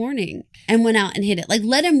waited till morning and went out and hit it? Like,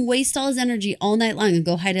 let him waste all his energy all night long and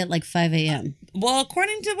go hide it at like 5 a.m. Well,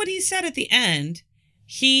 according to what he said at the end,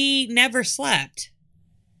 he never slept.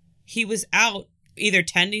 He was out either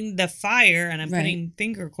tending the fire, and I'm putting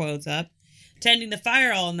finger quotes up, tending the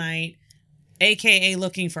fire all night, aka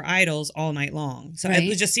looking for idols all night long. So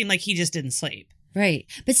it just seemed like he just didn't sleep. Right.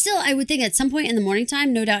 But still, I would think at some point in the morning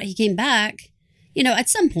time, no doubt he came back. You know, at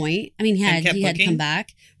some point. I mean, he had come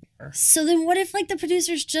back. So then what if like the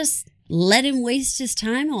producers just let him waste his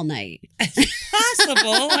time all night?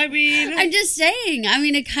 Possible. I mean, I'm just saying. I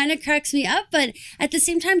mean, it kind of cracks me up. But at the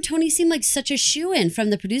same time, Tony seemed like such a shoo-in from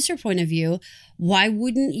the producer point of view. Why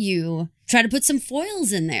wouldn't you try to put some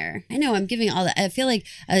foils in there? I know I'm giving all that. I feel like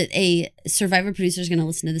a Survivor producer is going to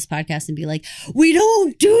listen to this podcast and be like, we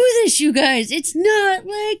don't do this, you guys. It's not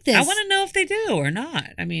like this. I want to know if they do or not.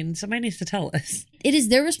 I mean, somebody needs to tell us. It is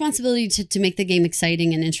their responsibility to make the game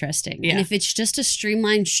exciting and interesting. Yeah. And if it's just a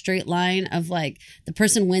streamlined straight line of like the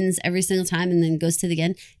person wins every single time and then goes to the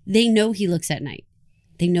end, they know he looks at night.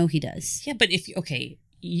 They know he does. Yeah, but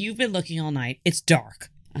you've been looking all night. It's dark.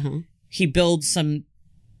 Uh-huh. He builds some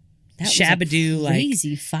Shabadoo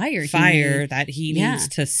crazy fire that he needs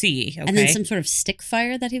to see. Okay? And then some sort of stick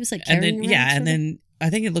fire that he was like carrying around. And then I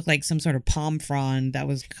think it looked like some sort of palm frond that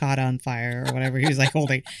was caught on fire or whatever he was like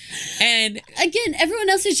holding. And again, everyone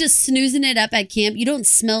else is just snoozing it up at camp. You don't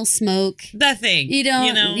smell smoke. Nothing. You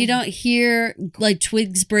don't hear like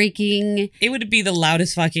twigs breaking. It would be the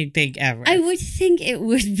loudest fucking thing ever. I would think it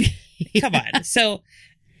would be. Come on. So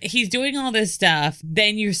he's doing all this stuff.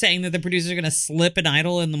 Then you're saying that the producers are going to slip an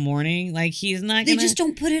idol in the morning. Like he's not. They just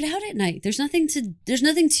don't put it out at night. There's nothing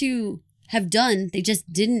to have done. They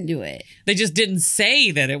just didn't do it. They just didn't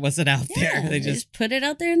say that it wasn't out there. They just put it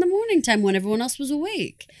out there in the morning time when everyone else was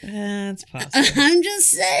awake. That's possible. I'm just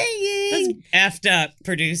saying. That's effed up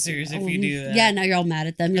producers if you do that. Yeah, now you're all mad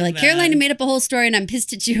at them. You're like, Carolina made up a whole story and I'm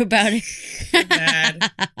pissed at you about it. Bad.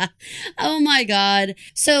 Oh my God.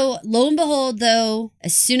 So lo and behold, though,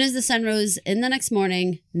 as soon as the sun rose in the next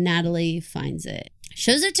morning, Natalie finds it.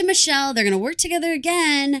 Shows it to Michelle. They're going to work together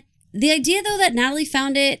again. The idea, though, that Natalie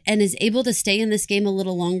found it and is able to stay in this game a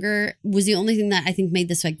little longer was the only thing that I think made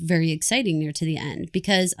this like very exciting near to the end,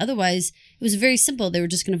 because otherwise it was very simple. They were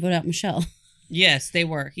just going to vote out Michelle. Yes, they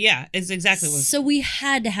were. Yeah, it's exactly what. So we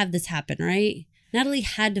had to have this happen, right? Natalie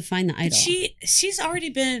had to find the idol. She's already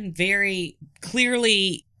been very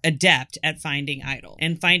clearly adept at finding idol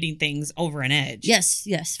and finding things over an edge. Yes.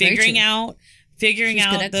 Figuring out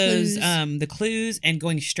those the clues and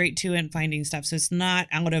going straight to it and finding stuff. So it's not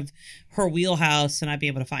out of her wheelhouse to not be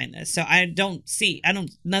able to find this. So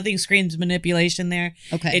nothing screams manipulation there.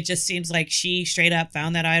 Okay. It just seems like she straight up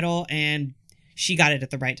found that idol and she got it at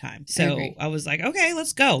the right time. So I was like, okay,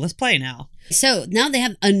 let's go. Let's play now. So now they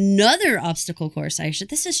have another obstacle course, Aisha.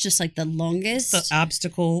 This is just like the longest. The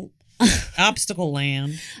obstacle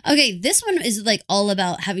land. Okay, this one is like all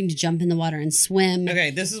about having to jump in the water and swim. Okay,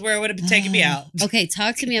 this is where it would have been taking me out. Okay,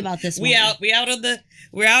 talk to me about this one.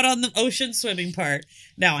 We're out on the ocean swimming part.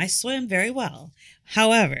 Now, I swim very well.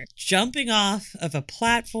 However, jumping off of a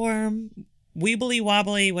platform weebly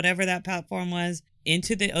wobbly, whatever that platform was,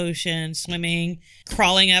 into the ocean, swimming,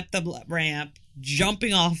 crawling up the ramp,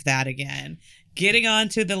 jumping off that again, getting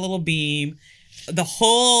onto the little beam, the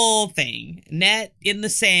whole thing, net in the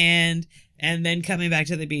sand, and then coming back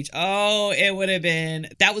to the beach. Oh, it would have been,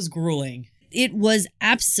 that was grueling. It was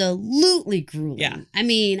absolutely grueling. Yeah. I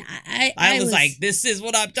mean, I was like, this is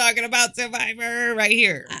what I'm talking about, Survivor, right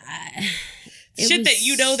here. Shit that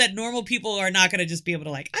you know that normal people are not going to just be able to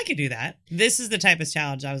like, I could do that. This is the type of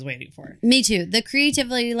challenge I was waiting for. Me too. The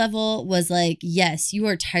creativity level was like, yes, you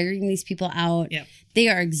are tiring these people out. Yep. They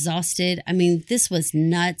are exhausted. I mean, this was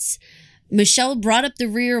nuts. Michelle brought up the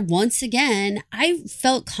rear once again. I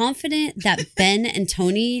felt confident that Ben and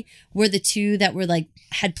Tony were the two that were like,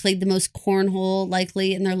 had played the most cornhole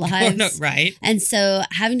likely in their lives. Oh, no, right. And so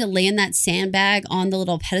having to land that sandbag on the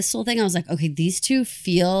little pedestal thing, I was like, okay, these two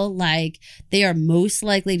feel like they are most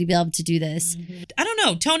likely to be able to do this. Mm-hmm. I don't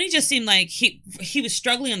know. Tony just seemed like he was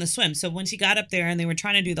struggling on the swim. So when she got up there and they were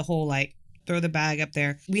trying to do the whole like throw the bag up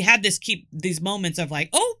there, we had these moments of like,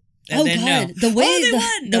 oh, and then God! No. The way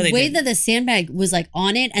the way that the sandbag was like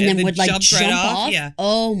on it and then would like jump right off. Yeah.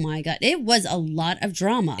 Oh my God! It was a lot of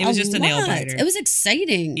drama. It was just a nail biter. It was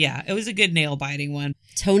exciting. Yeah, it was a good nail biting one.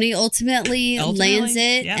 Tony ultimately lands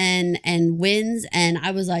it yep. and wins, and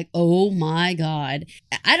I was like, oh my God!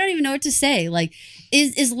 I don't even know what to say. Like,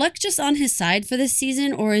 is luck just on his side for this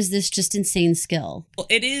season, or is this just insane skill? Well,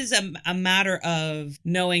 it is a matter of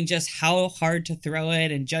knowing just how hard to throw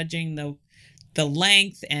it and judging the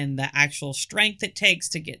length and the actual strength it takes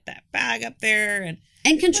to get that bag up there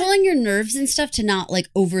and controlling your nerves and stuff to not like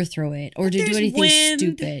overthrow it or to do anything wind,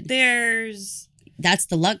 stupid. That's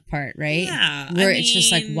the luck part, right? Yeah. Where it's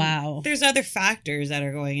just like, wow. There's other factors that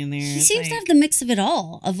are going in there. He seems to have the mix of it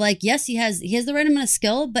all. Of like, yes, he has the right amount of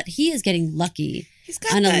skill, but he is getting lucky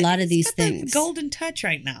on a lot of these things. Golden touch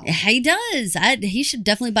right now. He does. He should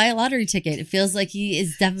definitely buy a lottery ticket. It feels like he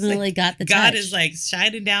is definitely got the touch. God is like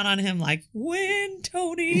shining down on him like, win,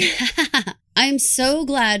 Tony. I'm so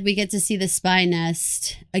glad we get to see the spy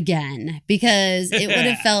nest again because it would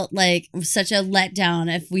have felt like such a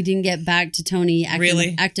letdown if we didn't get back to Tony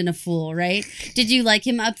acting a fool, right? Did you like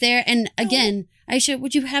him up there? And again, Aisha,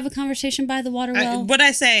 would you have a conversation by the water well? What'd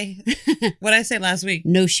I say? What'd I say last week?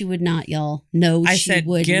 No, she would not, y'all. No, she would not. I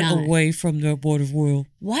said, get away from the water well.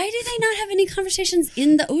 Why do they not have any conversations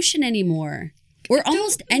in the ocean anymore? Or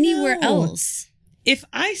almost anywhere else? If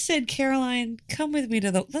I said, Caroline, come with me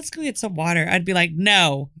let's go get some water, I'd be like,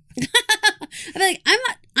 no. I'd be like,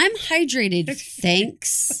 I'm hydrated,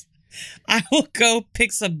 thanks. I will go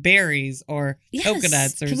pick some berries or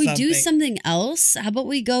coconuts or something. Can we do something else? How about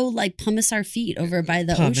we go like pumice our feet over by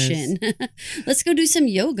the ocean? Let's go do some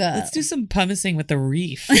yoga. Let's do some pumicing with the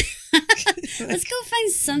reef. Let's go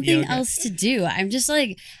find something else to do. I'm just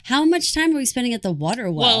like, how much time are we spending at the water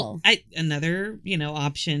well? Well, another,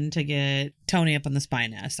 option to get Tony up on the spy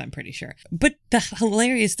nest, I'm pretty sure. But the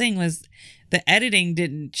hilarious thing was the editing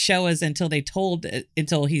didn't show us until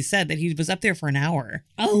he said that he was up there for an hour.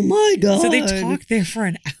 Oh my God. So they talked there for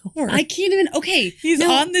an hour. I can't even, okay. He's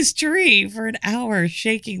on this tree for an hour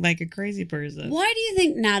shaking like a crazy person. Why do you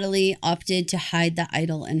think Natalie opted to hide the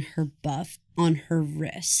idol and her buff on her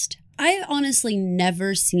wrist? I've honestly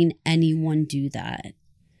never seen anyone do that.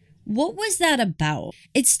 What was that about?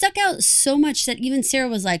 It stuck out so much that even Sarah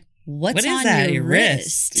was like, What's on your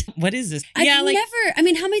wrist? What is this? How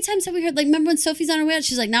many times have we heard, like, remember when Sophie's on her way out,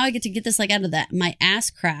 she's like, now I get to get this, like, out of my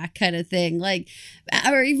ass crack kind of thing. Like,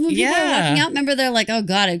 or even when people are walking out, remember they're like, oh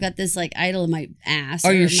God, I've got this, like, idol in my ass.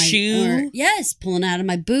 Or your shoe. Yes, pulling out of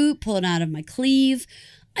my boot, pulling out of my cleave.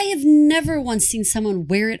 I have never once seen someone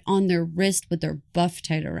wear it on their wrist with their buff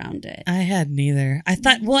tied around it. I hadn't either. I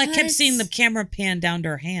thought, I kept seeing the camera pan down to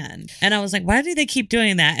her hand. And I was like, why do they keep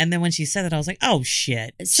doing that? And then when she said it, I was like, oh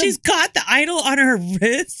shit. So, she's got the idol on her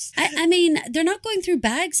wrist. I mean, they're not going through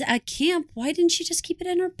bags at camp. Why didn't she just keep it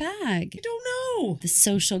in her bag? I don't know. The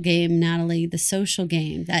social game, Natalie, the social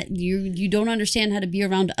game that you don't understand how to be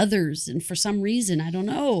around others. And for some reason, I don't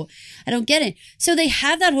know. I don't get it. So they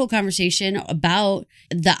have that whole conversation about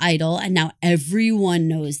the idol, and now everyone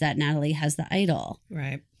knows that Natalie has the idol.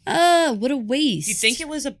 Right. What a waste. Do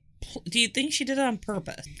you think she did it on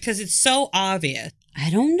purpose? Because it's so obvious.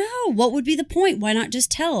 I don't know. What would be the point? Why not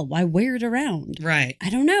just tell? Why wear it around? Right.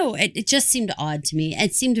 I don't know. It just seemed odd to me.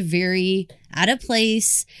 It seemed very out of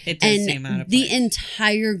place. It does seem out of place. The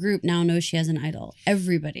entire group now knows she has an idol.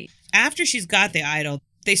 Everybody. After she's got the idol,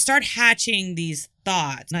 they start hatching these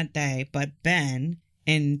thoughts. Not they, but Ben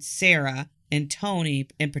and Sarah and Tony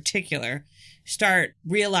in particular start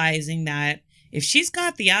realizing that if she's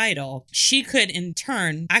got the idol, she could in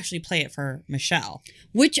turn actually play it for Michelle.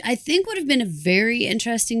 Which I think would have been a very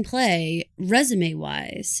interesting play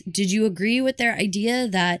resume-wise. Did you agree with their idea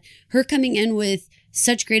that her coming in with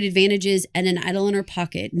such great advantages and an idol in her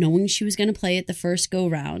pocket, knowing she was going to play it the first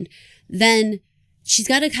go-round, then she's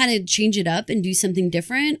got to kind of change it up and do something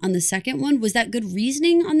different on the second one? Was that good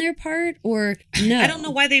reasoning on their part or no? I don't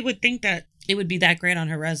know why they would think that it would be that great on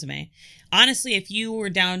her resume. Honestly, if you were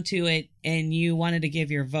down to it and you wanted to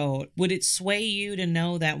give your vote, would it sway you to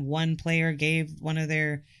know that one player gave one of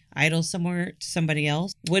their idols somewhere to somebody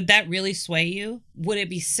else? Would that really sway you? Would it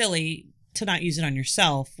be silly to not use it on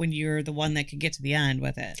yourself when you're the one that could get to the end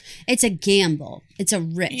with it? It's a gamble. It's a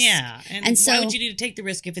risk. Yeah. And so, why would you need to take the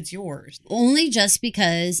risk if it's yours? Only just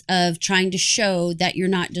because of trying to show that you're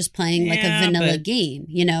not just playing like a vanilla game,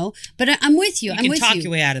 you know? But I'm with you. You can talk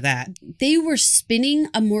your way out of that. They were spinning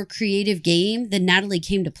a more creative game than Natalie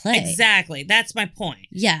came to play. Exactly. That's my point.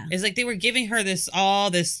 Yeah. It's like they were giving her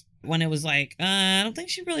all this when it was like, I don't think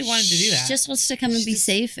she really wanted to do that. She just wants to come and be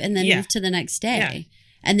safe and then move to the next day. Yeah.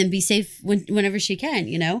 And then be safe whenever she can,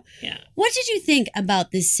 you know? Yeah. What did you think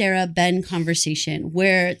about this Sarah-Ben conversation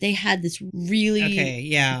where they had this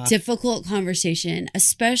really difficult conversation,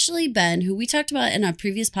 especially Ben, who we talked about in our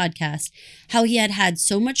previous podcast, how he had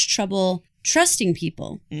so much trouble trusting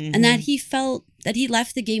people and that he felt that he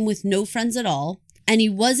left the game with no friends at all. And he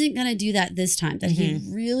wasn't going to do that this time, that he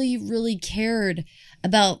really, really cared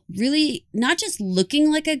about really not just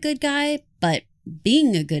looking like a good guy, but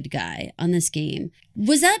being a good guy on this game.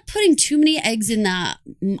 Was that putting too many eggs in that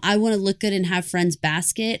I want to look good and have friends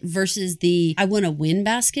basket versus the I want to win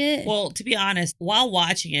basket? Well, to be honest, while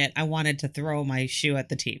watching it, I wanted to throw my shoe at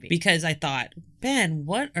the TV because I thought, Ben,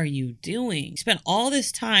 what are you doing? You spent all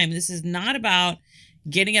this time. This is not about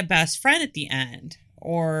getting a best friend at the end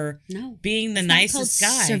or being the nicest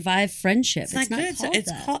guy. Survive friendship. It's not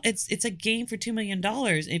good. It's a game for $2 million.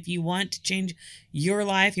 If you want to change your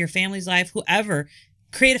life, your family's life, whoever,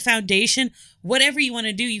 create a foundation, whatever you want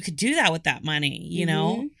to do, you could do that with that money, you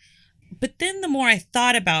know? But then the more I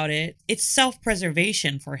thought about it, it's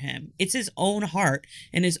self-preservation for him. It's his own heart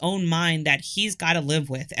and his own mind that he's got to live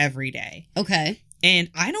with every day. Okay. And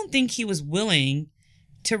I don't think he was willing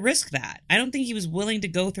to risk that. I don't think he was willing to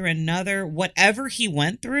go through whatever he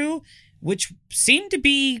went through, which seemed to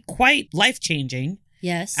be quite life-changing.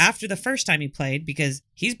 Yes. After the first time he played, because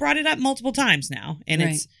he's brought it up multiple times now, and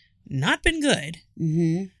it's not been good.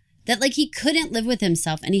 Mm-hmm. That like he couldn't live with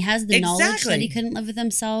himself, and he has the knowledge that he couldn't live with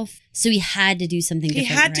himself, so he had to do something different.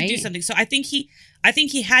 He had to do something. So I think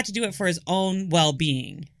he had to do it for his own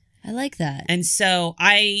well-being. I like that. And so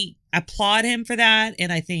I applaud him for that.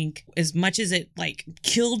 And I think as much as it like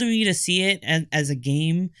killed me to see it as a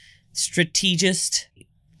game strategist,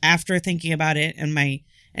 after thinking about it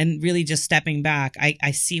and really just stepping back,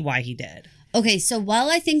 I see why he did. Okay, so while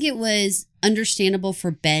I think it was understandable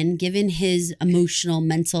for Ben, given his emotional,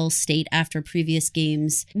 mental state after previous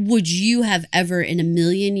games, would you have ever in a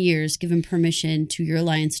million years given permission to your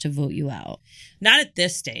alliance to vote you out? Not at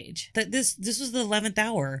this stage. This was the 11th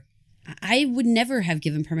hour. I would never have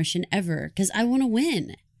given permission ever because I want to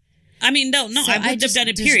win. I mean, no, so I wouldn't have done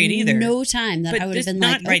it, period, either. No time that I would have been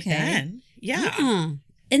like, right okay. Then. Yeah.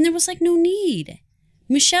 And there was like no need.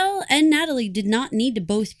 Michelle and Natalie did not need to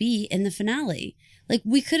both be in the finale. Like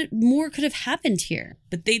more could have happened here.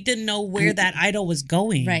 But they didn't know where that idol was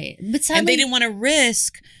going. Right. But sadly, and they didn't want to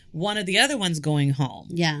risk one of the other ones going home.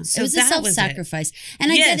 Yeah. So it was a self-sacrifice.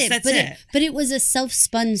 And I get it. But it was a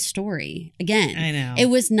self-spun story. Again. I know. It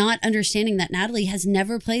was not understanding that Natalie has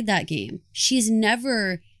never played that game. She's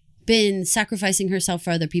never been sacrificing herself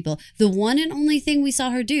for other people. The one and only thing we saw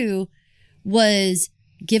her do was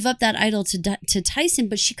give up that idol to Tyson,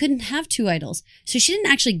 but she couldn't have two idols. So she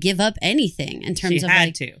didn't actually give up anything in terms of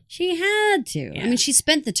like... She had to. Yeah. I mean, she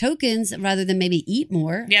spent the tokens rather than maybe eat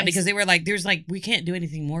more. Yeah, because they were like, we can't do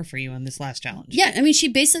anything more for you on this last challenge. Yeah, I mean,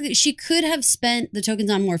 she could have spent the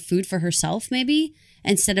tokens on more food for herself maybe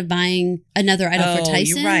instead of buying another idol for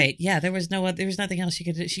Tyson. You're right. Yeah, there was nothing else she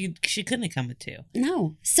could do. She couldn't have come with two.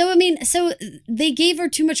 No. So, I mean, so they gave her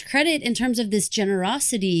too much credit in terms of this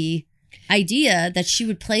generosity idea that she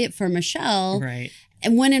would play it for Michelle. Right.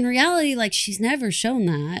 And when in reality, like, she's never shown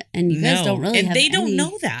that. And you guys don't really have they don't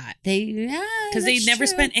know that. Because they never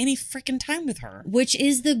spent any freaking time with her. Which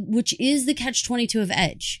is the catch-22 of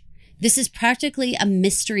Edge. This is practically a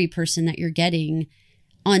mystery person that you're getting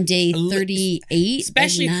on day 38.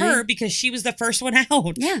 Especially her, because she was the first one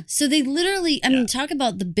out. Yeah. So they literally, I mean, talk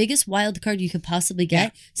about the biggest wild card you could possibly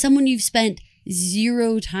get. Yeah. Someone you've spent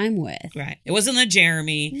zero time with. Right. It wasn't a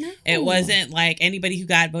Jeremy. No. It wasn't like anybody who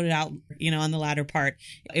got voted out, on the latter part.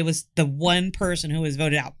 It was the one person who was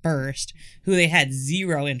voted out first who they had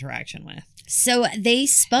zero interaction with. So they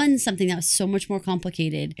spun something that was so much more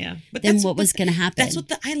complicated than what was going to happen. That's what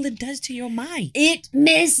the island does to your mind. It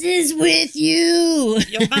messes with you.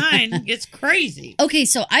 Your mind gets crazy. Okay,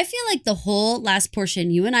 so I feel like the whole last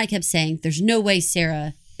portion, you and I kept saying, there's no way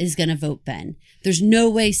Sarah is going to vote Ben. There's no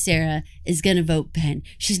way Sarah is going to vote Ben.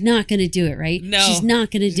 She's not going to do it, right? No. She's not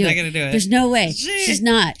going to do it. There's no way. She's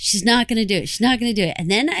not. She's not going to do it. She's not going to do it. And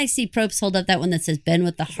then I see Probst hold up that one that says Ben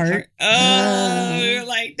with the heart. Oh, you're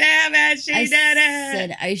like, damn it, she did it. I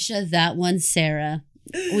said, Aisha, that one's Sarah.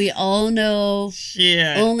 We all know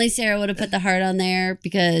only Sarah would have put the heart on there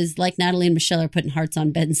because like Natalie and Michelle are putting hearts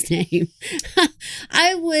on Ben's name.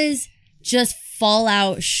 I was just fall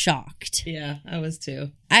out shocked. Yeah, I was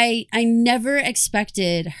too. I never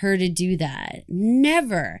expected her to do that.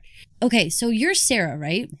 Never. Okay, so you're Sarah,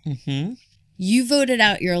 right? Mm-hmm. You voted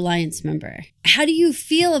out your alliance member. How do you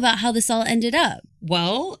feel about how this all ended up?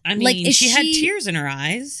 Well, I mean, she had tears in her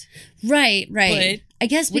eyes. Right. But I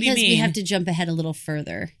guess because we have to jump ahead a little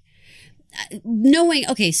further.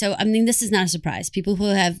 So I mean, this is not a surprise. People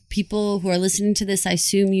who are listening to this, I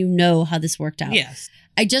assume you know how this worked out. Yes.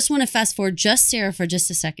 I just want to fast forward just Sarah for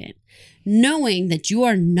just a second, knowing that you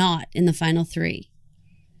are not in the final three.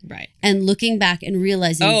 Right. And looking back and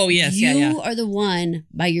realizing you are the one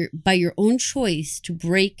by your own choice to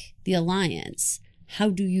break the alliance. How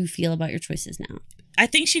do you feel about your choices now? I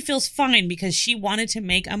think she feels fine because she wanted to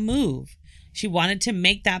make a move. She wanted to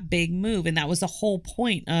make that big move. And that was the whole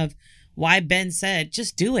point of why Ben said,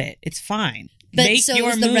 just do it. It's fine. But make so your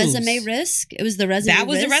it was the moves. resume risk. It was the resume. That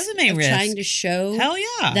was risk the resume risk. Trying to show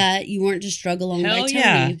that you weren't just drug along by Tony.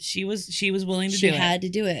 Yeah. She was willing to do it. She had to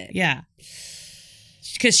do it. Yeah.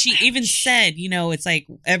 Because she even said, it's like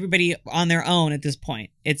everybody on their own at this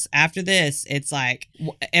point. It's after this, it's like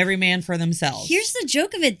every man for themselves. Here's the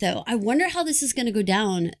joke of it, though. I wonder how this is going to go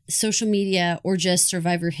down, social media or just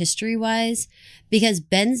Survivor history wise, because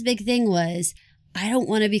Ben's big thing was, I don't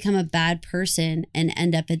want to become a bad person and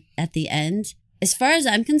end up at the end. As far as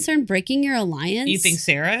I'm concerned, breaking your alliance. You think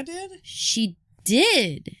Sarah did? She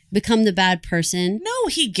did become the bad person. No,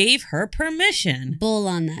 he gave her permission. Bull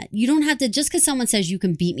on that. You don't have to, just because someone says you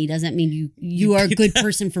can beat me doesn't mean you are a good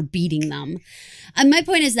person for beating them. And my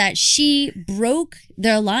point is that she broke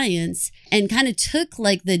their alliance and kind of took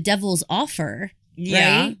like the devil's offer.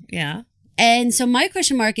 Yeah. Right? Yeah. And so my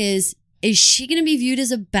question mark is she going to be viewed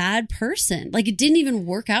as a bad person? Like it didn't even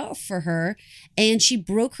work out for her and she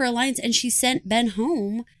broke her alliance and she sent Ben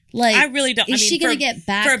home. Like, I really don't. Is she going to get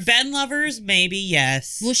back? For Ben lovers, maybe,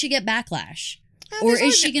 yes. Will she get backlash? Or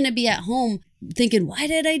is she going to be at home thinking, why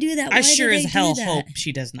did I do that? I sure as hell hope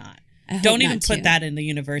she does not. Don't even put that in the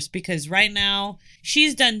universe because right now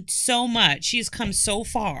she's done so much. She's come so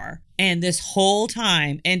far and this whole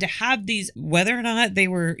time. And to have these, whether or not they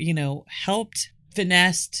were, helped,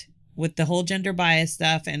 finessed, with the whole gender bias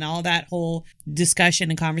stuff and all that whole discussion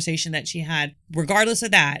and conversation that she had, regardless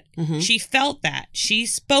of that, she felt that. She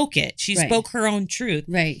spoke it. She spoke her own truth.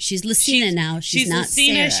 Right. She's Lucina now. She's not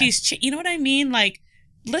Lucina. Sarah. You know what I mean? Like,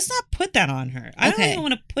 let's not put that on her. I don't even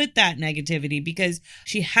want to put that negativity because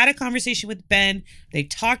she had a conversation with Ben. They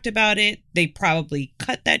talked about it. They probably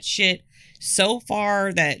cut that shit so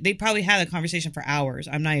far that they probably had a conversation for hours.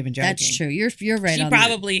 I'm not even joking. That's true. You're right. She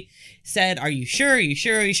probably said, "Are you sure? Are you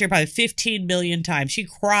sure? Are you sure?" Probably 15 million times. She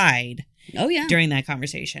cried. Oh yeah. During that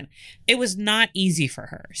conversation, it was not easy for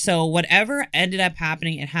her. So whatever ended up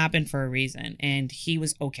happening, it happened for a reason, and he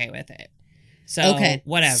was okay with it. So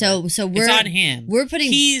whatever. So it's on him.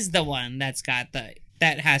 He's the one that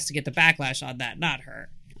has to get the backlash on that, not her.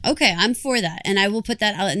 Okay, I'm for that. And I will put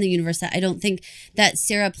that out in the universe that I don't think that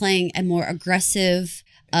Sarah playing a more aggressive,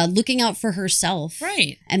 looking out for herself.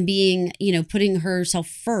 Right. And being, putting herself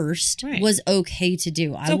first was okay to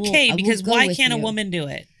do. It's okay because why can't a woman do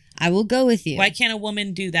it? I will go with you. Why can't a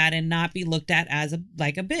woman do that and not be looked at as a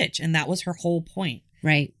bitch? And that was her whole point.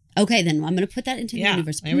 Right. Okay, then I'm going to put that into the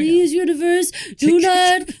universe. Please, universe, do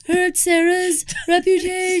not hurt Sarah's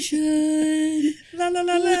reputation. La, la,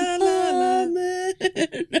 la, la, la, la.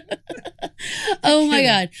 Oh, my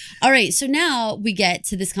God. All right, so now we get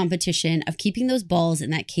to this competition of keeping those balls in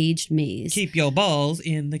that caged maze. Keep your balls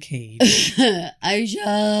in the cage.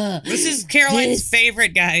 Aisha. This is Caroline's favorite,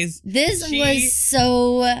 guys. She was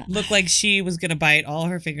so... Looked like she was going to bite all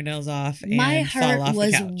her fingernails off and my fall off heart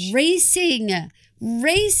was the couch.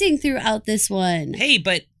 racing throughout this one. Hey,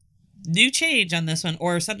 but new change on this one,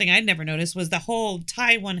 or something I'd never noticed, was the whole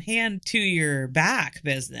tie one hand to your back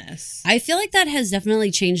business. I feel like that has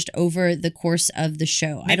definitely changed over the course of the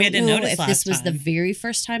show. Maybe I don't know if this was the time. very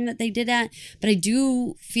first time that they did that, but I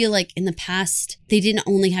do feel like in the past they didn't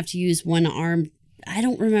only have to use one arm. I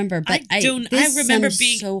don't remember, but I this remember sounds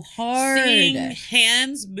being so hard. seeing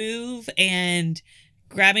hands move and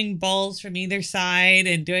grabbing balls from either side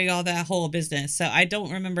and doing all that whole business. So I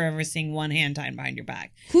don't remember ever seeing one hand tied behind your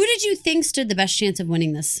back. Who did you think stood the best chance of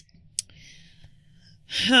winning this?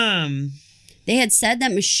 They had said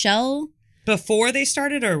that Michelle... Before they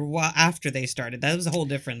started or after they started? That was a whole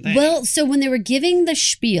different thing. Well, so when they were giving the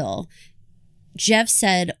spiel, Jeff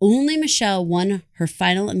said only Michelle won her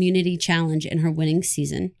final immunity challenge in her winning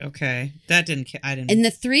season. Okay. I didn't. And the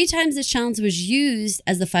 3 times this challenge was used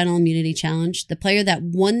as the final immunity challenge, the player that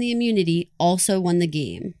won the immunity also won the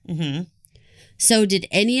game. Mm-hmm. So did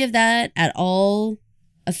any of that at all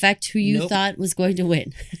affect who you thought was going to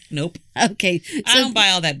win? Nope. Okay. So, I don't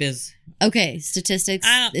buy all that biz. Okay. Statistics.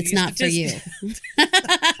 It's not for you.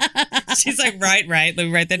 She's like, right. Let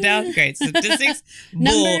me write that down. Great. Statistics.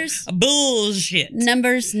 Numbers. Bullshit.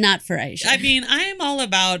 Numbers, not for Aisha. I mean, I am all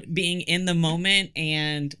about being in the moment,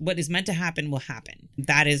 and what is meant to happen will happen.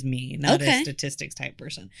 That is me, not a statistics type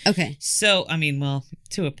person. Okay. So, I mean, well,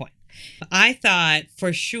 to a point. I thought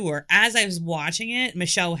for sure, as I was watching it,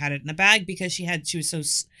 Michelle had it in the bag because she was so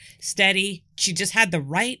steady. She just had the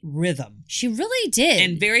right rhythm. She really did.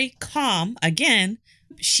 And very calm. Again,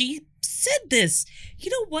 she said this.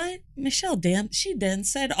 You know what? Michelle, she then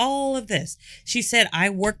said all of this. She said, I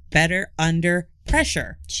work better under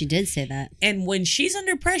pressure. She did say that. And when she's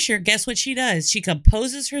under pressure, guess what she does? She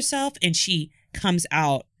composes herself and she comes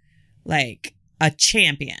out like a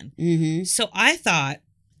champion. Mm-hmm. So I thought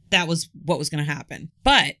that was what was going to happen.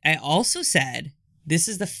 But I also said, this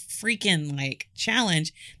is the freaking like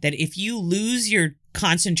challenge that if you lose your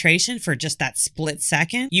concentration for just that split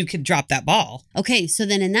second, you could drop that ball. Okay, so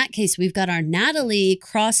then in that case, we've got our Natalie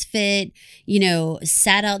CrossFit,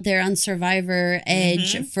 sat out there on Survivor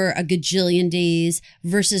Edge for a gajillion days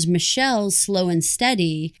versus Michelle, slow and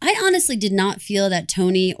steady. I honestly did not feel that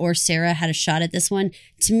Tony or Sarah had a shot at this one.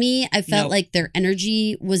 To me, I felt like their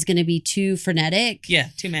energy was going to be too frenetic. Yeah,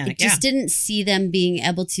 too manic. I just didn't see them being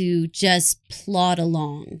able to just plod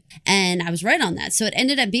along. And I was right on that. So it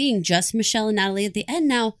ended up being just Michelle and Natalie at the end.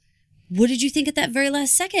 Now, what did you think at that very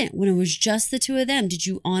last second when it was just the two of them? Did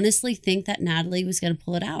you honestly think that Natalie was going to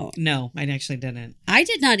pull it out? No, I actually didn't. I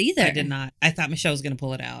did not either. I did not. I thought Michelle was going to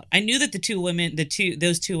pull it out. I knew that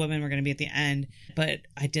those two women were going to be at the end, but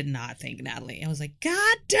I did not think Natalie. I was like,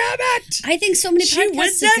 God damn it! I think so many podcasts she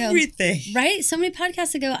wins everything, right? So many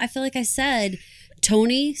podcasts ago, I feel like I said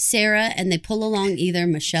Tony, Sarah, and they pull along either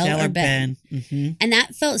Michelle or Ben. Mm-hmm. And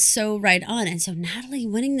that felt so right on. And so Natalie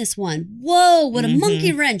winning this one. Whoa, what a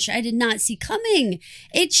monkey wrench I did not see coming.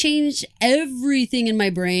 It changed everything in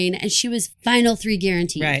my brain. And she was final 3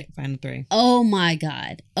 guaranteed. Right, final 3. Oh my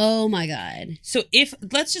God. Oh my God. So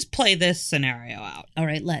let's just play this scenario out. All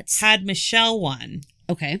right, let's. Had Michelle won.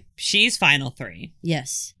 Okay. She's final 3.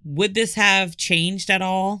 Yes. Would this have changed at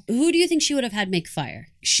all? Who do you think she would have had make fire?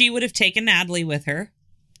 She would have taken Natalie with her.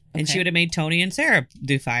 And she would have made Tony and Sarah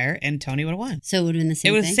do fire, and Tony would have won. So it would have been the same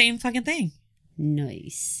thing? It was the same fucking thing.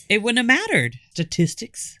 Nice. It wouldn't have mattered.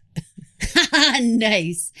 Statistics.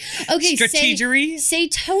 Nice. Okay, strategery. Say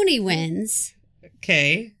Tony wins.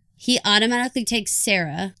 Okay. He automatically takes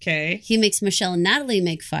Sarah. Okay. He makes Michelle and Natalie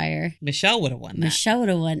make fire. Michelle would have won that. Michelle would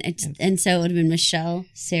have won. And so it would have been Michelle,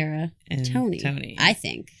 Sarah, and Tony. I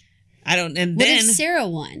think. I don't. And what then if Sarah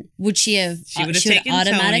won? Would she have? She would have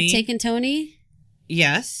taken Tony.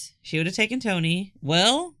 Yes, she would have taken Tony.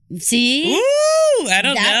 Well, see, I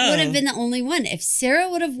don't know. That would have been the only one. If Sarah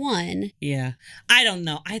would have won, yeah, I don't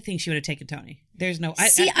know. I think she would have taken Tony. There's no.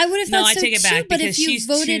 I would have thought so take it back too. But if you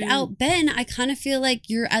voted out Ben, I kind of feel like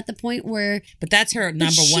you're at the point where. But that's her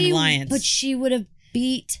number one alliance. But she would have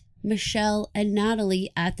beat Michelle and Natalie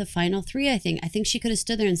at the final 3. I think she could have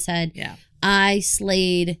stood there and said, "Yeah, I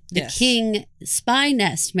slayed the king spy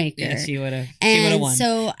nest maker." Yes, she would have. She would have won.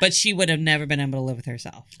 So, but she would have never been able to live with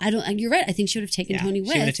herself. You're right. I think she would have taken Tony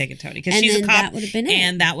with. She would have taken Tony because she's a cop. That would have been it.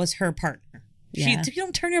 And that was her partner. Yeah. You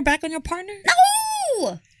don't turn your back on your partner.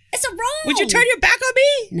 No, it's a wrong. Would you turn your back on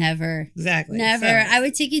me? Never. Exactly. Never. So. I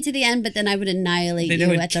would take you to the end, but then I would annihilate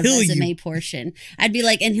you at the resume portion. I'd be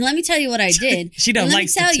like, and let me tell you what I did. She don't like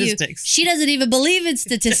statistics. She doesn't even believe in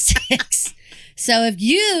statistics. So if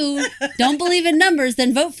you don't believe in numbers,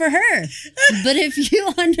 then vote for her. But if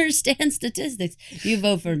you understand statistics, you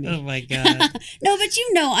vote for me. Oh my God. No, but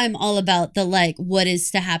you know I'm all about the like what is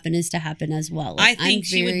to happen as well. Like, I think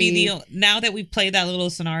she would be now that we've played that little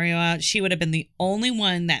scenario out, she would have been the only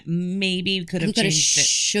one that maybe could have changed it.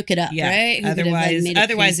 Shook it up, Yeah. right?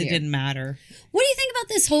 Otherwise it didn't matter. What do you think about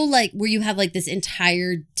this whole like where you have like this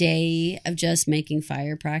entire day of just making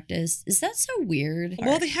fire practice? Is that so weird?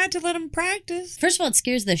 Well, they had to let them practice. First of all, it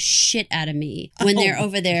scares the shit out of me when they're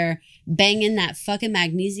over there banging that fucking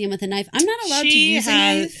magnesium with a knife. I'm not allowed to use a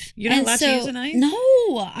knife. You're not allowed to use a knife?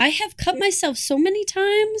 No, I have cut myself so many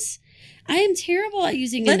times. I am terrible at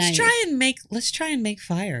using a knife. Let's try and make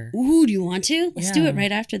fire. Ooh, do you want to? Let's do it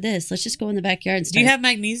right after this. Let's just go in the backyard and start. Do you have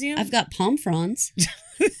magnesium? I've got palm fronds.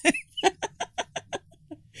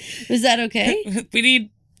 Is that okay? We need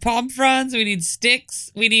palm fronds. We need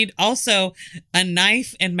sticks. We need also a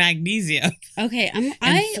knife and magnesium. Okay,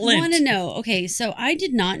 I want to know. Okay, so I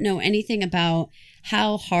did not know anything about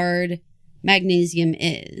how hard magnesium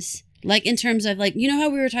is. Like in terms of like, you know how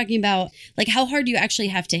we were talking about like how hard you actually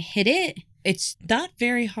have to hit it? It's not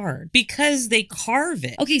very hard because they carve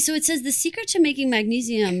it. Okay, so it says the secret to making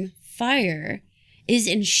magnesium fire is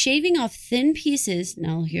in shaving off thin pieces.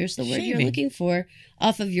 Now, here's the word you're looking for.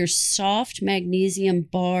 Off of your soft magnesium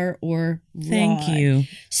bar or rod. Thank you.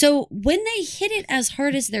 So when they hit it as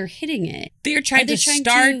hard as they're hitting it, they're trying to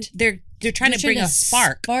start. They're trying to bring a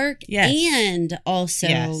spark. Yes. And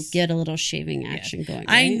also get a little shaving action going. Right?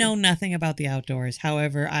 I know nothing about the outdoors.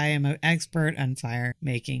 However, I am an expert on fire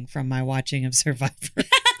making from my watching of Survivor.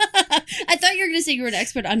 I thought you were going to say you were an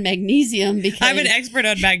expert on magnesium because I'm an expert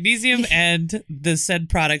on magnesium and the said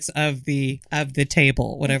products of the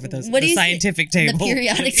table, whatever those. What the scientific table, the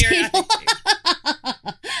periodic table.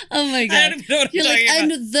 Oh my God! I don't know what You're I'm like,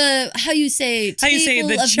 talking and the how you say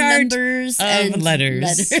the of chart numbers of and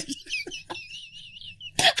letters.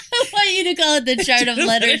 I want you to call it the chart of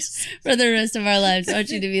letters for the rest of our lives. I want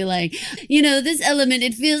you to be like, you know, this element,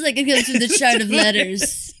 it feels like it comes from the chart of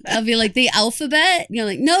letters. I'll be like, the alphabet? You're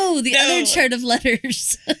like, no, the other chart of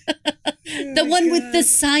letters. The one with the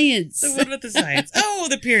science. The one with the science. Oh,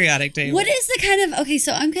 the periodic table. What is the kind of, okay,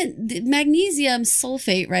 so magnesium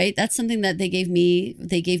sulfate, right? That's something that they gave me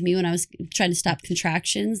when I was trying to stop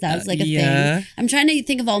contractions. That was like a thing. I'm trying to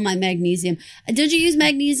think of all my magnesium. Did you use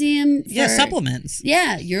magnesium? Supplements.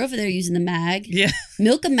 Yeah, you're over there using the mag. Yeah.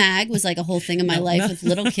 Milk a mag was like a whole thing in my life with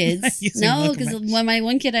little kids. No, because when my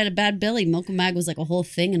one kid had a bad belly, Milk a mag was like a whole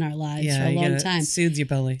thing in our lives for a long time. Soothes your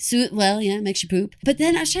belly. Well, yeah, makes you poop. But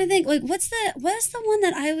then I was trying to think, like, what's the one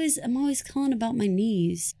that I'm always calling about my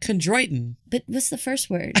knees? Chondroitin. But what's the first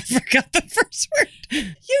word? I forgot the first word.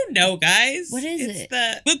 You know, guys. What is it? It's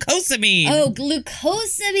the glucosamine. Oh,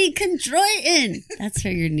 glucosamine chondroitin. That's for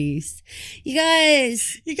your knees. You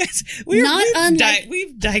guys,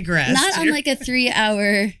 we've digressed. Not on like a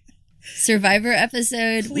 3-hour Survivor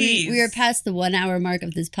episode. Please. We are past the 1 hour mark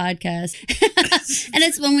of this podcast. And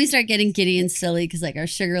it's when we start getting giddy and silly because like our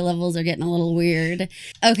sugar levels are getting a little weird.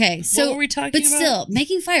 Okay, so what were we talking about? But still,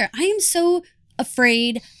 making fire. I am so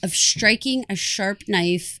afraid of striking a sharp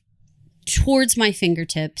knife towards my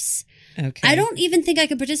fingertips. Okay. I don't even think I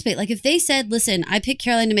could participate. Like if they said, listen, I picked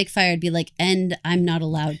Caroline to make fire, I'd be like, and I'm not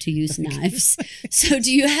allowed to use knives. So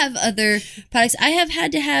do you have other products? I have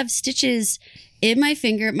had to have stitches in my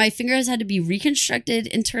finger. My finger has had to be reconstructed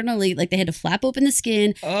internally. Like they had to flap open the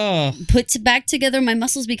skin, put back together my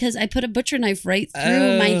muscles because I put a butcher knife right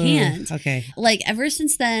through my hand. Okay. Like ever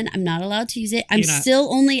since then, I'm not allowed to use it. I'm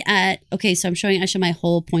still only at, okay, so I show my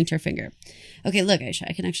whole pointer finger. Okay, look, I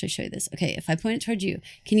can actually show you this. Okay, if I point it towards you,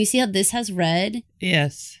 can you see how this has red?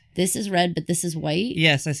 Yes. This is red, but this is white?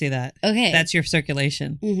 Yes, I see that. Okay. That's your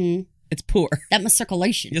circulation. Mm-hmm. It's poor. That's my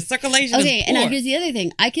circulation. Your circulation is poor. Okay, and now here's the other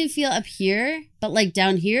thing. I can feel up here, but like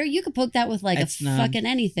down here, you could poke that with like fucking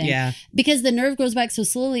anything. Yeah. Because the nerve grows back so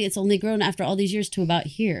slowly, it's only grown after all these years to about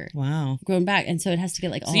here. Wow. Grown back. And so it has to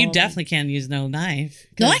get like all... So you definitely can't use no knife.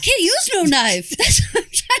 No, I can't use no knife. That's what I'm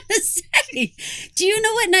trying to say. Do you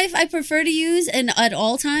know what knife I prefer to use at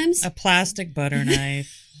all times? A plastic butter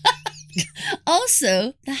knife.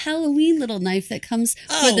 Also, the Halloween little knife that comes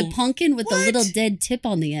for the pumpkin with the little dead tip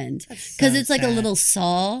on the end. Because it's like a little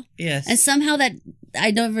saw. Yes. And somehow that,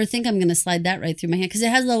 I don't ever think I'm going to slide that right through my hand because it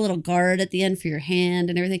has a little guard at the end for your hand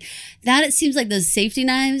and everything. That, it seems like those safety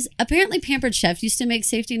knives. Apparently, Pampered Chef used to make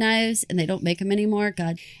safety knives and they don't make them anymore.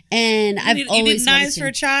 God. And I've always You need knives for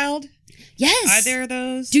a child? Yes. Are there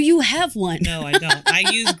those? Do you have one? No, I don't. I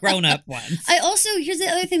use grown-up ones. I also, here's the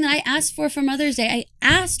other thing that I asked for Mother's Day. I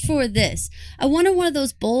asked for this. I wanted one of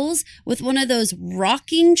those bowls with one of those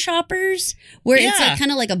rocking choppers where it's like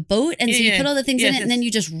kind of like a boat, and so you put all the things in it and then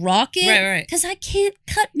you just rock it. Right. Because I can't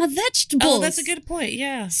cut my vegetables. Oh, that's a good point.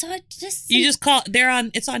 Yeah. So I just you just call.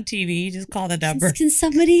 It's on TV. You just call the number. Can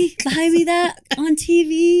somebody buy me that on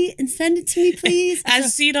TV and send it to me, please?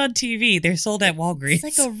 As seen on TV, they're sold at Walgreens.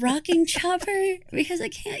 It's like a rocking chopper because I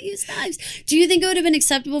can't use knives. Do you think it would have been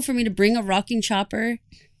acceptable for me to bring a rocking chopper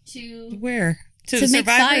to where? To make Survivor?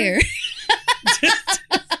 fire?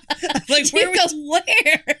 Like where?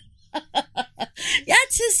 Where? Yeah,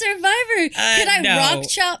 to Survivor. Could I rock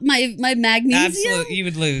chop my magnesium? Absolutely, you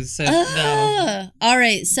would lose. So no. All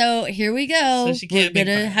right, so here we go. So she can't We're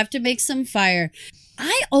gonna have to make some fire.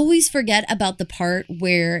 I always forget about the part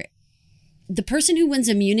where the person who wins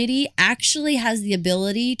immunity actually has the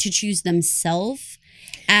ability to choose themselves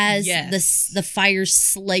as the fire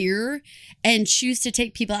slayer and choose to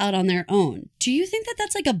take people out on their own. Do you think that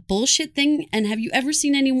that's like a bullshit thing? And have you ever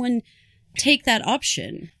seen anyone take that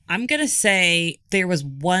option? I'm going to say there was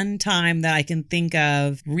one time that I can think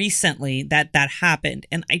of recently that happened.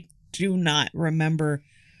 And I do not remember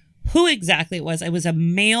who exactly it was. It was a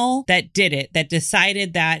male that did it, that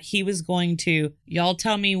decided that he was going to, y'all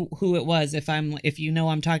tell me who it was if you know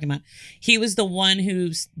what I'm talking about. He was the one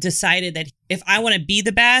who decided that if I want to be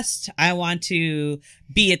the best, I want to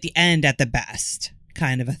be at the end at the best,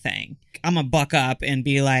 kind of a thing. I'm going to buck up and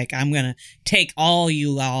be like, I'm going to take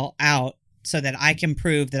you all out so that I can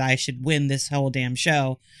prove that I should win this whole damn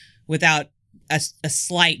show without a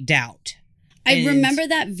slight doubt. I remember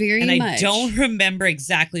that very much. And I don't remember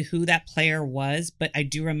exactly who that player was, but I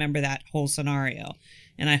do remember that whole scenario.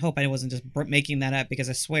 And I hope I wasn't just making that up because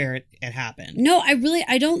I swear it happened. No,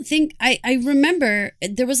 I don't think, I remember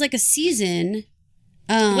there was like a season.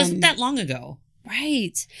 It wasn't that long ago.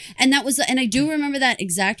 Right. And I do remember that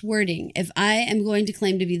exact wording. If I am going to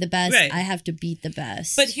claim to be the best, I have to beat the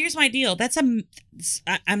best. But here's my deal.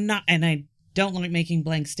 I'm not, and I don't like making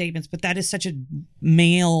blank statements, but that is such a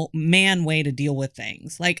man way to deal with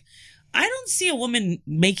things. Like, I don't see a woman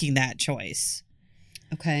making that choice.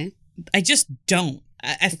 Okay. I just don't.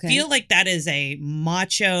 I feel like that is a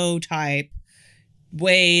macho type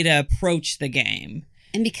way to approach the game.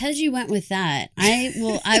 And because you went with that, I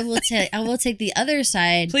will take the other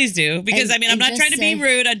side. Please do, because I'm not trying to be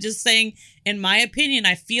rude. I'm just saying, in my opinion,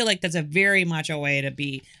 I feel like that's a very macho way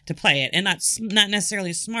to play it, and not necessarily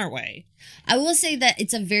a smart way. I will say that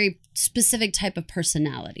it's a very specific type of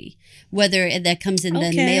personality, whether that comes in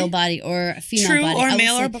the male body or a female body. Or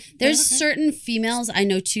male or there's certain females I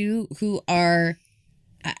know too who are.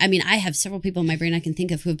 I mean, I have several people in my brain I can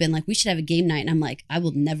think of who have been like, we should have a game night. And I'm like, I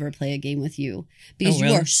will never play a game with you because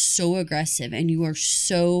you are so aggressive and you are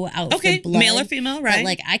so out for blood. Male or female, right?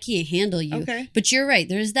 Like, I can't handle you. Okay. But you're right.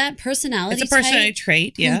 There's that personality It's a personality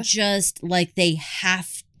trait, yeah. Who just, like, they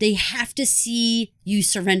have to see you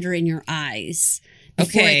surrender in your eyes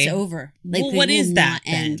before it's over. Like, well, what is that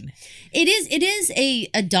then? It is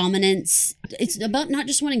a dominance. It's about not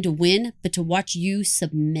just wanting to win, but to watch you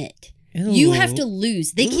submit. Ooh. You have to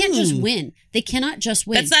lose. They can't just win. They cannot just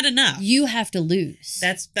win. That's not enough. You have to lose.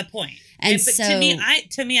 That's the point. But so to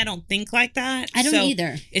me, I don't think like that. I don't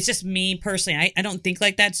either. It's just me personally. I don't think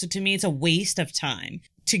like that. So to me, it's a waste of time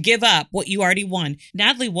to give up what you already won.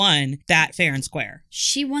 Natalie won that fair and square.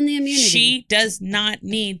 She won the immunity. She does not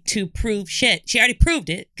need to prove shit. She already proved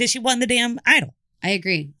it because she won the damn idol. I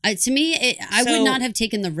agree. To me, I would not have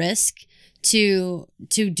taken the risk to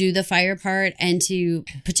do the fire part and to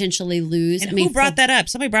potentially lose. And who brought that up?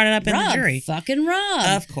 Somebody brought it up in the jury. Fucking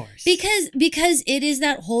Rob. Of course. Because it is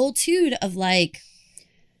that whole tude of like,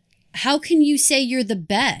 how can you say you're the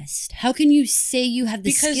best? How can you say you have the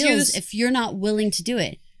skills if you're not willing to do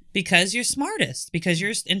it? Because you're smartest. Because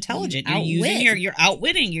you're intelligent. You're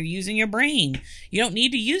outwitting. You're using your brain. You don't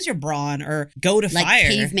need to use your brawn or go to like fire.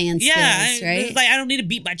 Caveman skills, right? Like, I don't need to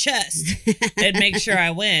beat my chest and make sure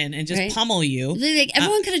I win and just pummel you. Like,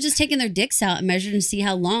 everyone could have just taken their dicks out and measured and see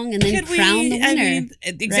how long and then crown the winner. I mean,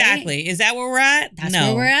 exactly. Right? Is that where we're at? That's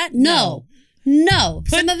where we're at? No.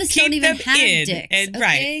 Some of us don't even have dicks. And,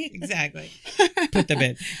 Right, exactly. Put them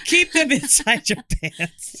in. Keep them inside your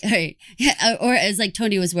pants. Right. Yeah, or as like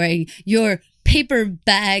Tony was wearing, your paper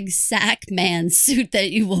bag sack man suit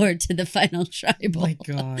that you wore to the final tribal. Oh my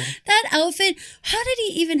God. That outfit, how did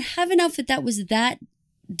he even have an outfit that was that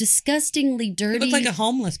disgustingly dirty? He looked like a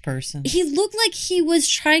homeless person. He looked like he was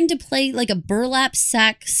trying to play like a burlap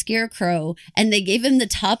sack scarecrow, and they gave him the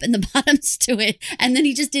top and the bottoms to it, and then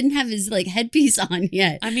he just didn't have his like headpiece on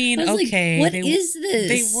yet. I mean, okay. Like, what is this?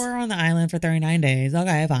 They were on the island for 39 days.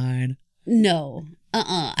 Okay, fine. No.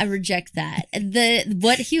 I reject that.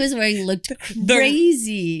 What he was wearing looked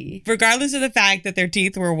crazy. Regardless of the fact that their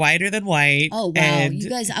teeth were whiter than white. Oh, wow. And you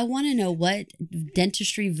guys, I want to know what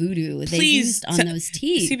dentistry voodoo they used on those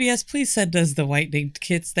teeth. CBS, please send us the whitening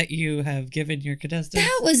kits that you have given your contestants.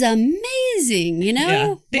 That was amazing, you know?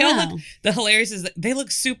 Yeah. They all look, the hilarious is that they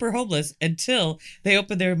look super homeless until they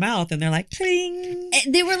open their mouth and they're like, cling.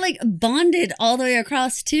 They were like bonded all the way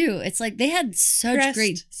across, too. It's like they had such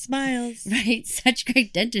great smiles. Right? Such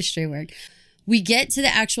great dentistry work. We get to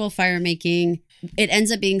the actual fire making. It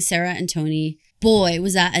ends up being Sarah and Tony. Boy,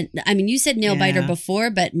 was that... I mean, you said nail biter before,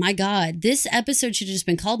 but my God, this episode should have just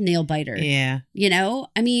been called Nail Biter. Yeah. You know?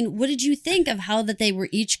 I mean, what did you think of how that they were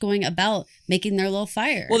each going about making their little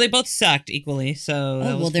fire? Well, they both sucked equally, so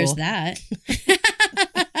that was there's cool. that.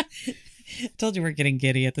 I told you we're getting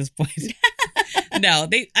giddy at this point. No,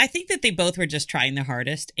 I think that they both were just trying their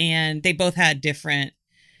hardest, and they both had different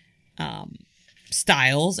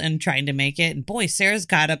styles and trying to make it. And boy, Sarah's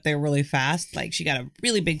got up there really fast. Like she got a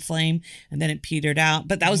really big flame and then it petered out.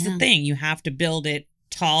 But that was the thing. You have to build it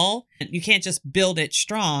tall. You can't just build it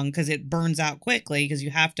strong because it burns out quickly, because you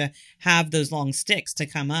have to have those long sticks to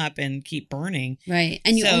come up and keep burning. Right.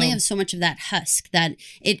 And you only have so much of that husk that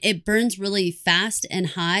it burns really fast and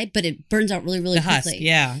high, but it burns out really, really quickly.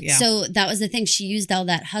 Husk, yeah. So that was the thing. She used all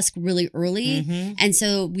that husk really early. Mm-hmm. And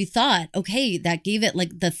so we thought, okay, that gave it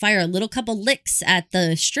like the fire a little couple licks at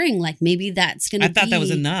the string. Like maybe that's going to be. I thought that was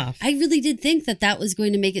enough. I really did think that was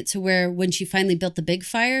going to make it to where when she finally built the big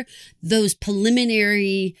fire, those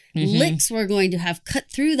preliminary licks were going to have cut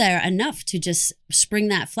through there enough to just spring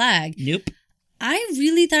that flag. Nope. I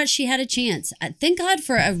really thought she had a chance. Thank God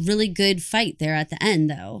for a really good fight there at the end,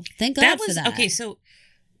 though. Thank God for that. Okay, so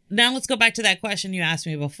now let's go back to that question you asked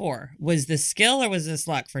me before. Was this skill or was this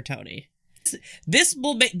luck for Tony? This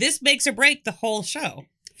makes or break the whole show.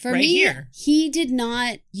 For me, he did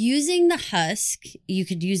not, using the husk, you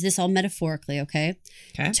could use this all metaphorically, okay?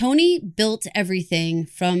 Tony built everything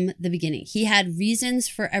from the beginning. He had reasons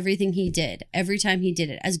for everything he did, every time he did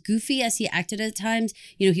it. As goofy as he acted at times,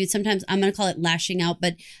 you know, he would sometimes, I'm going to call it lashing out,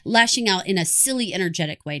 but lashing out in a silly,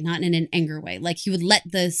 energetic way, not in an anger way. Like he would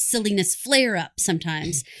let the silliness flare up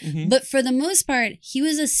sometimes. But for the most part, he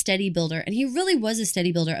was a steady builder, and he really was a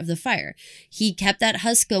steady builder of the fire. He kept that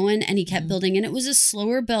husk going, and he kept building, and it was a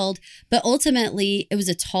slower build, but ultimately it was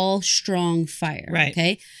a tall, strong fire. Right.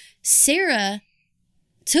 Okay. Sarah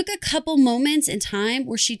took a couple moments in time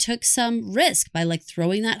where she took some risk by like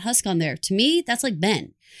throwing that husk on there. To me, that's like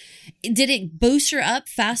Ben. Did it boost her up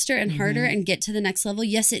faster and harder and get to the next level?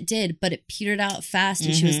 Yes, it did, but it petered out fast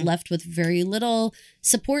and she was left with very little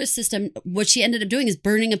support system. What she ended up doing is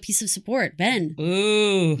burning a piece of support, Ben.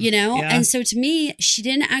 Ooh. You know? Yeah. And so to me, she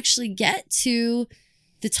didn't actually get to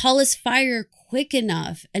the tallest fire quick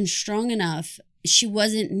enough and strong enough. She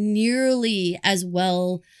wasn't nearly as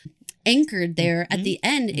well anchored there at the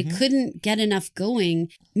end. It couldn't get enough going.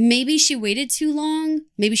 Maybe she waited too long.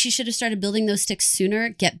 Maybe she should have started building those sticks sooner,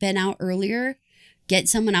 get Ben out earlier, get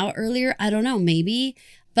someone out earlier. I don't know, maybe.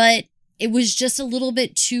 But it was just a little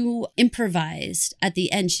bit too improvised at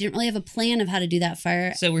the end. She didn't really have a plan of how to do that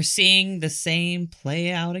fire. So we're seeing the same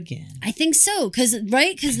play out again. I think so. Because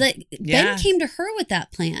Ben came to her with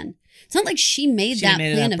that plan. It's not like she made that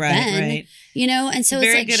plan of Ben, right. You know? And so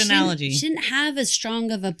Very it's like good analogy. She didn't have as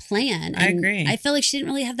strong of a plan. I agree. I felt like she didn't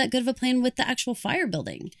really have that good of a plan with the actual fire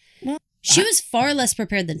building. Well, she was far less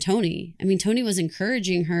prepared than Tony. I mean, Tony was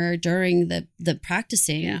encouraging her during the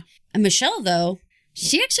practicing. Yeah. And Michelle, though,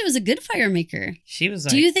 she actually was a good fire maker. She was.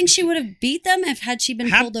 Do you think she would have beat them had she been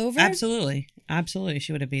pulled over? Absolutely. Absolutely.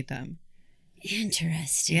 She would have beat them.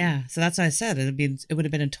 Interesting. Yeah. So that's what I said. It would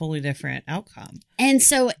have been a totally different outcome. And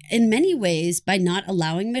so in many ways, by not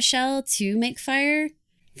allowing Michelle to make fire,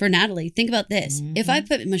 for Natalie, think about this. If I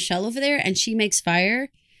put Michelle over there and she makes fire,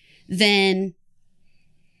 then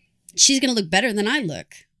she's going to look better than I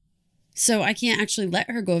look. So I can't actually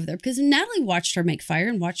let her go over there because Natalie watched her make fire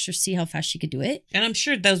and watched her see how fast she could do it. And I'm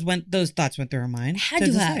sure those thoughts went through her mind. Had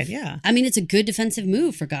to have. Yeah. I mean, it's a good defensive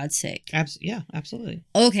move, for God's sake. Yeah, absolutely.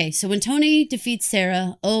 Okay, so when Tony defeats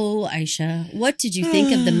Sarah, Aisha, what did you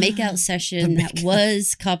think of the makeout session that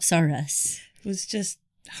was Cops R Us? It was just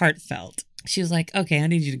heartfelt. She was like, okay, I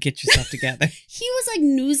need you to get yourself together. He was like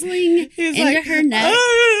noozling into her neck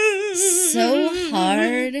so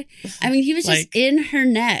hard. I mean, he was just in her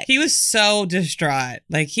neck. He was so distraught.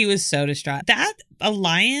 That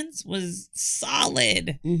alliance was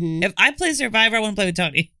solid. If I play Survivor, I want to play with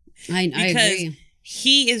Tony. I agree.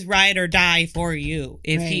 he is ride or die for you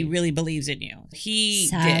if he Right. really believes in you. He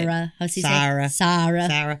Sarah. did. How's he Sarah. say?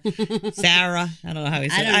 Sarah. Sarah. I don't know how he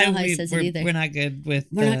says I it. don't know how he says it either. We're not good with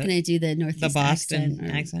We're not going to do the Northeast Boston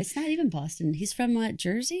accent. accent. It's not even Boston. He's from what,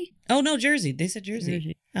 Jersey? Oh, no, Jersey. They said Jersey.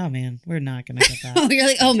 Jersey. Oh, man. We're not going to get that. Oh, you're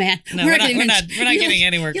like, oh man. No, we're not gonna- you getting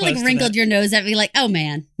anywhere You close like to wrinkled that. your nose at me like, oh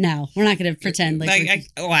man. No, we're not going to pretend like. Like,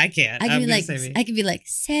 we're- I can't. I I'm could be gonna like, say me. I could be like,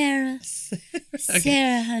 Sarah,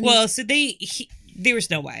 Sarah, honey. Well, so there was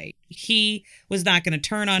no way he was not going to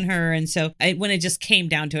turn on her, and so when it just came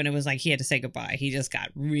down to it, it was like he had to say goodbye. He just got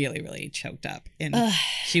really, really choked up, and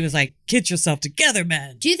she was like, "Get yourself together,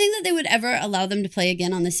 man." Do you think that they would ever allow them to play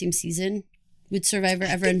again on the same season? Would Survivor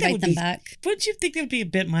ever think that invite would them be- back? Wouldn't you think that would be a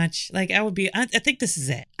bit much? Like, I think this is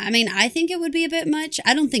it. I mean, I think it would be a bit much.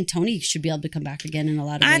 I don't think Tony should be able to come back again in a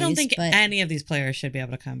lot of ways. I don't think but... any of these players should be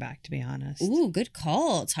able to come back, to be honest. Ooh, good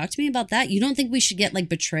call. Talk to me about that. You don't think we should get like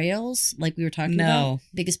betrayals, like we were talking No. about?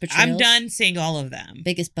 Biggest betrayals. I'm done seeing all of them.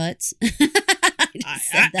 Biggest butts. I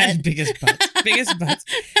said that. Biggest butts. Biggest butts.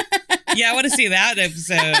 Yeah, I want to see that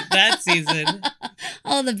episode, that season.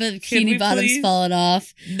 All the Can bikini we bottoms please? falling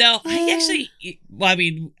off. No, I actually, well, I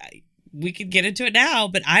mean, we could get into it now,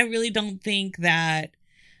 but I really don't think that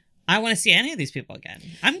I want to see any of these people again.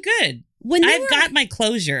 I'm good. When they I've got my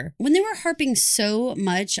closure. When they were harping so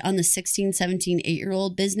much on the 16, 17,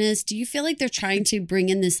 8-year-old business, do you feel like they're trying to bring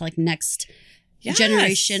in this like next Yes.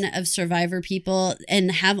 generation of Survivor people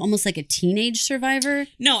and have almost like a teenage Survivor?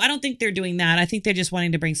 No, I don't think they're doing that. I think they're just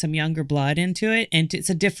wanting to bring some younger blood into it. And it's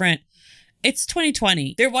it's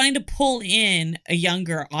 2020. They're wanting to pull in a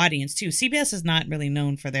younger audience too. CBS is not really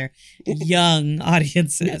known for their young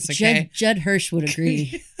audiences. Okay. Judd Hirsch would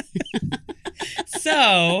agree.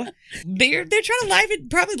 So they're trying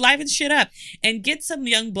to liven shit up and get some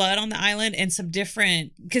young blood on the island and some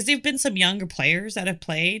different, because there've been some younger players that have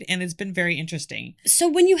played and it's been very interesting. So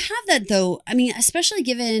when you have that though, I mean, especially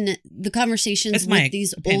given the conversations That's my with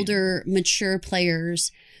these opinion. older, mature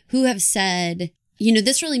players who have said, you know,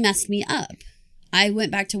 this really messed me up. I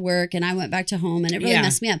went back to work and I went back to home and it really Yeah.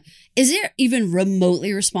 messed me up. Is it even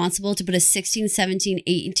remotely responsible to put a 16, 17,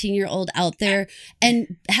 18-year-old out there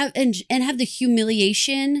and have the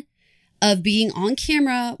humiliation of being on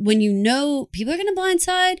camera when you know people are going to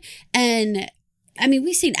blindside? And I mean,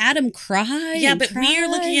 we've seen Adam cry. Yeah, and but cry we're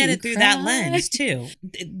looking at and it through that cry. lens too.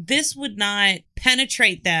 This would not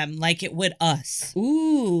penetrate them like it would us.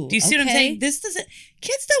 Ooh. Do you see what I'm okay. saying?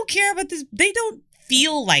 Kids don't care about this. They don't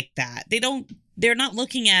feel like that. They're not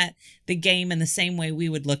looking at the game in the same way we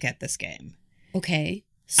would look at this game. Okay.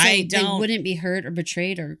 So I they don't- wouldn't be hurt or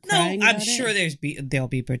betrayed or No, crying I'm about sure it? there'll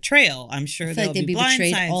be betrayal. I'm sure I feel there'll like they'd be be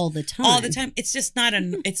betrayed blindsides all the time. all the time. It's just not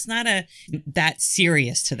that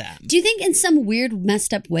serious to them. Do you think in some weird,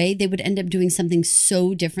 messed up way, they would end up doing something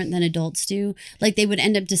so different than adults do? Like they would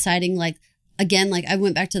end up deciding like, again, like I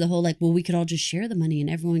went back to the whole like, well, we could all just share the money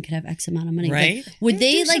and everyone could have X amount of money. Like, Right? would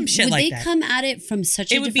they Do some like, shit would like they that. come at it from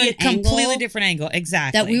such It a would be a different completely angle different angle.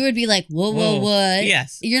 Exactly. that we would be like, whoa, what?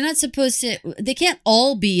 Yes. You're not supposed to, they can't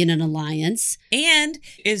all be in an alliance. And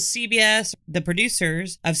is CBS, the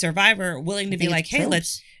producers of Survivor, willing to be like, hey,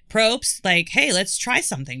 let's try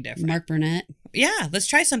something different. Mark Burnett. Yeah, let's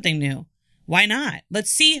try something new. Why not? Let's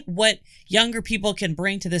see what younger people can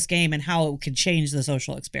bring to this game and how it can change the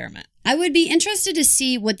social experiment. I would be interested to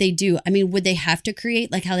see what they do. I mean, would they have to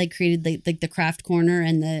create like how they created the craft corner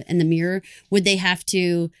and the mirror? Would they have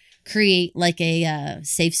to create like a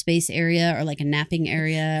safe space area or like a napping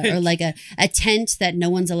area or like a tent that no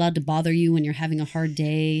one's allowed to bother you when you're having a hard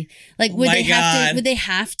day? Like would they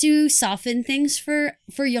have to soften things for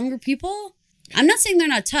younger people? I'm not saying they're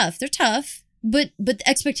not tough. They're tough, but the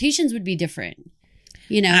expectations would be different.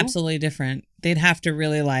 You know? Absolutely different. They'd have to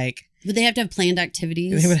really Would they have to have planned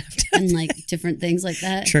activities They would have to and like different things like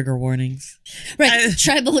that? trigger warnings. Right.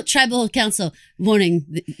 Tribal council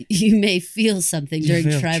warning, you may feel something during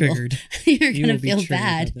feel tribal. triggered. You're You going to will be feel triggered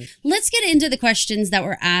bad. by this. Let's get into the questions that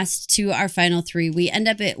were asked to our final three. We end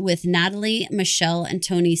up with Natalie, Michelle, and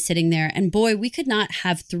Tony sitting there. And boy, we could not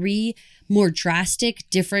have three more drastic,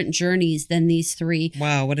 different journeys than these three.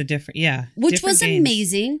 Wow, what a different, Which different was games.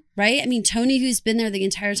 amazing, right? I mean, Tony, who's been there the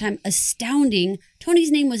entire time, astounding. Tony's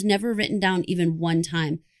name was never written down even one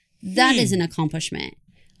time. That is an accomplishment.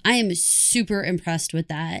 I am super impressed with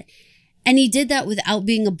that. And he did that without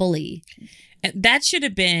being a bully. And that should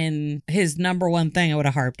have been his number one thing I would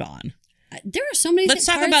have harped on. There are so many Let's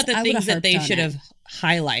talk parts about the I things would've that harped they on should it. have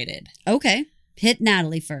highlighted. Okay. Hit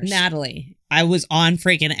Natalie first. Natalie, I was on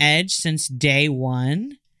freaking edge since day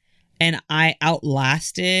one, and I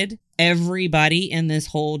outlasted everybody in this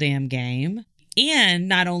whole damn game. And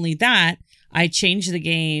not only that, I changed the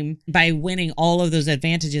game by winning all of those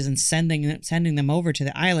advantages and sending them over to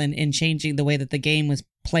the island and changing the way that the game was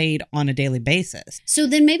played on a daily basis. So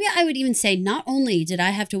then maybe I would even say not only did I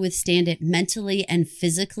have to withstand it mentally and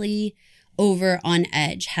physically over on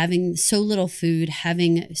edge, having so little food,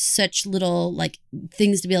 having such little like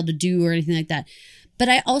things to be able to do or anything like that, but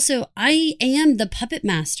I am the puppet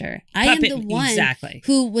master. I am the one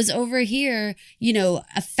who was over here,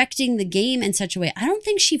 affecting the game in such a way. I don't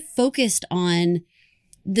think she focused on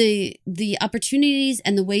the opportunities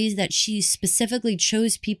and the ways that she specifically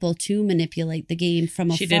chose people to manipulate the game from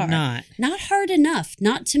afar. She did not. Not hard enough.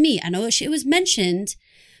 Not to me. I know it was mentioned,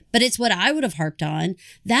 but it's what I would have harped on.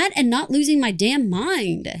 That and not losing my damn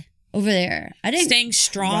mind over there. I didn't staying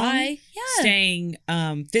strong, staying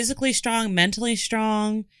physically strong, mentally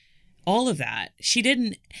strong, all of that. She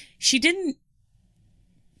didn't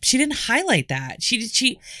highlight that.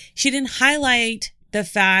 She didn't highlight the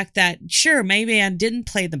fact that sure, maybe I didn't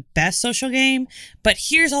play the best social game, but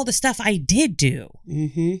here's all the stuff I did do.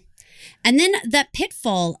 Mm-hmm. And then that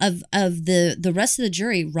pitfall of the rest of the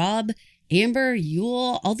jury, Rob, Amber,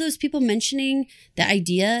 Yul, all those people mentioning the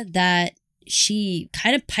idea that she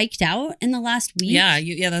kind of piked out in the last week. Yeah,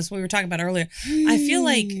 that's what we were talking about earlier. I feel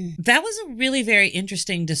like that was a really very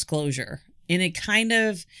interesting disclosure, and it kind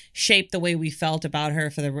of shaped the way we felt about her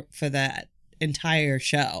for that entire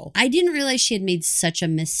show. I didn't realize she had made such a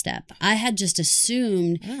misstep. I had just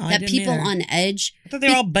assumed that people on edge, I thought they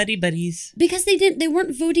were all buddies because they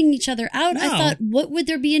weren't voting each other out. No. I thought, why would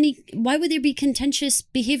there be contentious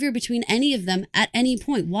behavior between any of them at any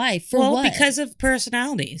point? Why? For what? Because of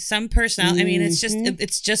personality. Some personality. I mean,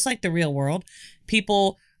 it's just like the real world.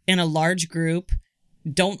 People in a large group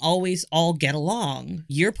don't always all get along.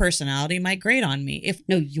 Your personality might grate on me.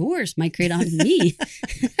 Yours might grate on me.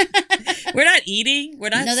 We're not eating. We're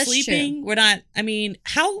not sleeping. True. We're not. I mean,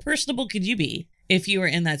 how personable could you be if you were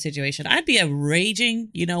in that situation? I'd be a raging,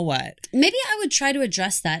 you know what? Maybe I would try to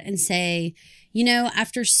address that and say,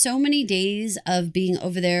 after so many days of being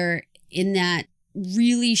over there in that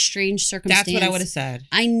really strange circumstance. That's what I would have said.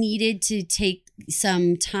 I needed to take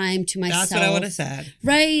some time to myself. That's what I would have said.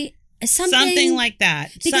 Right? Something like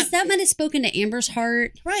that. Because that might have spoken to Amber's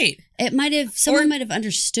heart. Right. Someone might have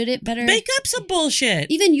understood it better. Make up some bullshit.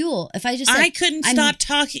 Even Yul. If I just said, I couldn't stop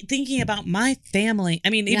thinking about my family. I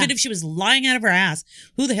mean, even if she was lying out of her ass,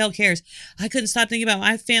 who the hell cares? I couldn't stop thinking about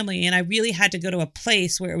my family, and I really had to go to a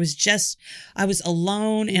place where it was just, I was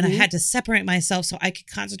alone, and I had to separate myself so I could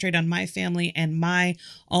concentrate on my family and my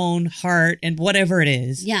own heart and whatever it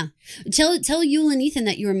is. Yeah. Tell Yul and Ethan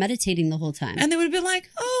that you were meditating the whole time. And they would have been like,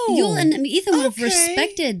 oh. Yul and Ethan would have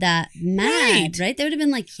respected that right? They would have been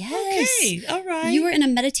like, yes. Okay, all right. You were in a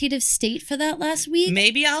meditative state for that last week.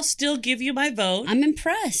 Maybe I'll still give you my vote. I'm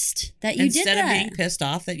impressed that you did that. Instead of being pissed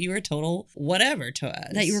off that you were total whatever to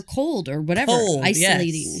us. That you were cold or whatever.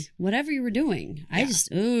 Isolating. Whatever you were doing. Yeah.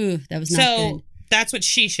 That was not good. So that's what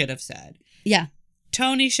she should have said. Yeah.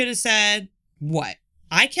 Tony should have said what?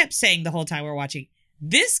 I kept saying the whole time we were watching,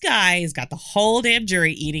 this guy has got the whole damn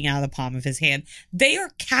jury eating out of the palm of his hand. They are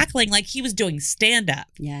cackling like he was doing stand-up.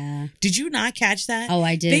 Yeah. Did you not catch that? Oh,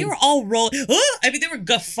 I did. They were all rolling. They were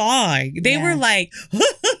guffawing. They were like,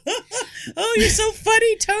 oh, you're so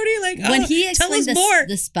funny, Tony. Like, when he explained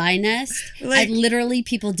the spy nest, literally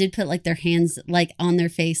people did put like their hands like on their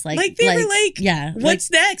face. Like they were like, yeah. What's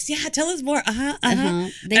next? Yeah, tell us more.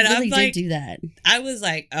 They really did do that. I was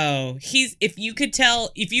like, oh, if you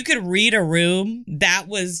could read a room, that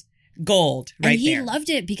was gold right there. And he loved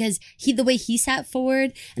it because the way he sat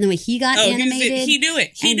forward and the way he got animated. He knew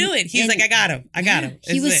it. He knew it. He's like, I got him.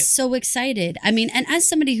 He was so excited. I mean, and as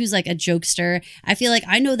somebody who's like a jokester, I feel like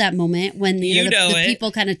I know that moment when the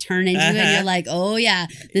people kind of turn into it and you're like, oh yeah,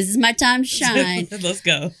 this is my time to shine. Let's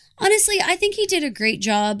go. Honestly, I think he did a great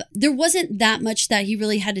job. There wasn't that much that he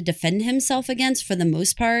really had to defend himself against for the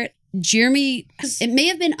most part. Jeremy, it may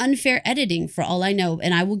have been unfair editing for all I know,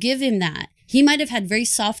 and I will give him that. He might have had very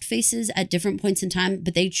soft faces at different points in time,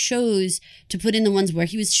 but they chose to put in the ones where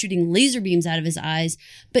he was shooting laser beams out of his eyes.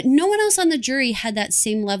 But no one else on the jury had that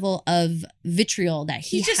same level of vitriol that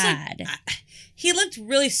he had. He looked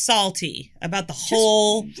really salty about the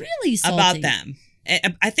whole, really salty about them.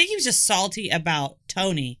 I think he was just salty about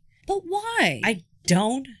Tony. But why? I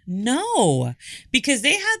don't know, because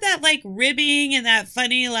they had that like ribbing and that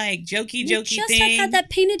funny like jokey thing. Just have had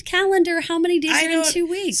that painted calendar. How many days are in 2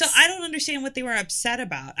 weeks? So I don't understand what they were upset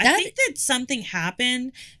about. I think that something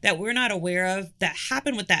happened that we're not aware of that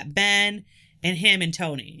happened with that Ben and him and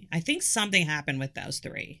Tony. I think something happened with those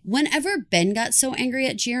three. Whenever Ben got so angry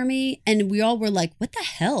at Jeremy and we all were like, what the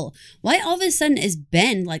hell? Why all of a sudden is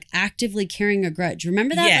Ben like actively carrying a grudge?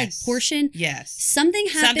 Remember that like portion? Yes. Something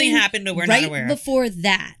happened that we're right not aware of. Before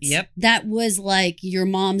that. Yep. That was like, your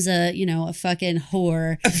mom's a fucking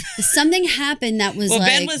whore. Something happened that was well, like,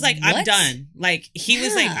 Ben was like, what? I'm done. Like, he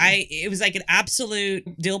was like, it was like an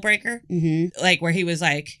absolute deal breaker. Mm-hmm. Like, where he was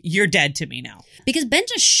like, you're dead to me now. Because Ben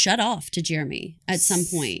just shut off to Jeremy at some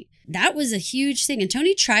point. That was a huge thing. And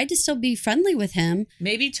Tony tried to still be friendly with him.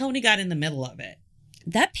 Maybe Tony got in the middle of it.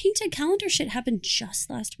 That painted calendar shit happened just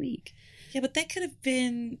last week. Yeah, but that could have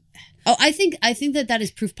been... Oh, I think that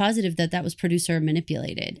is proof positive that was producer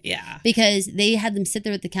manipulated. Yeah. Because they had them sit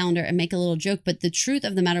there with the calendar and make a little joke. But the truth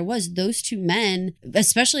of the matter was, those two men,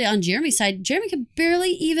 especially on Jeremy's side, Jeremy could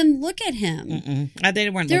barely even look at him. They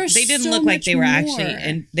didn't look like they were actually,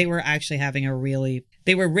 and they were actually having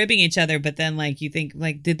they were ribbing each other. But then, like, you think,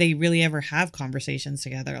 like, did they really ever have conversations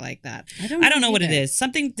together like that? I don't know what it is.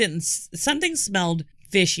 Something smelled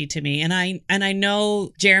fishy to me, and I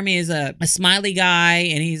know Jeremy is a smiley guy,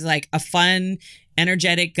 and he's like a fun,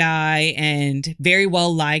 energetic guy, and very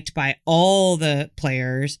well liked by all the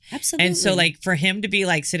players. Absolutely. And so, like, for him to be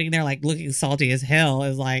like sitting there like looking salty as hell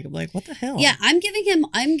is like what the hell? Yeah, I'm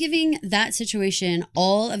giving that situation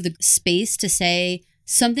all of the space to say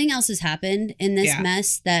something else has happened in this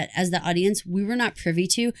mess that, as the audience, we were not privy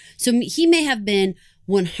to. So he may have been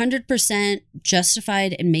 100%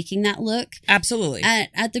 justified in making that look. Absolutely.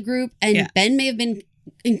 At the group. And Ben may have been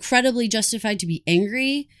incredibly justified to be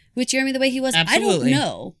angry with Jeremy the way he was. Absolutely.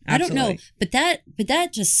 I don't know. But that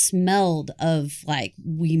just smelled of like,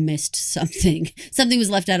 we missed something. Something was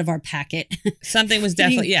left out of our packet. Something was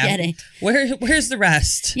definitely, get it. Where's the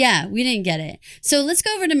rest? Yeah, we didn't get it. So let's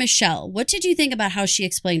go over to Michelle. What did you think about how she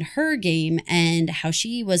explained her game and how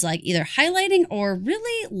she was like either highlighting or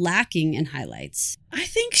really lacking in highlights? I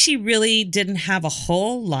think she really didn't have a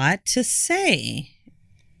whole lot to say.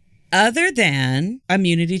 Other than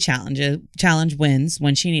immunity challenge wins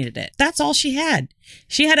when she needed it. That's all she had.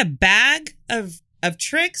 She had a bag of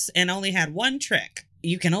tricks and only had one trick.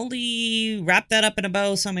 You can only wrap that up in a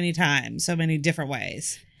bow so many times, so many different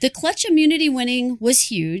ways. The clutch immunity winning was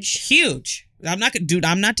huge. Huge. I'm not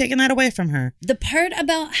taking that away from her. The part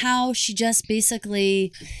about how she just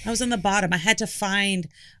basically... I was in the bottom. I had to find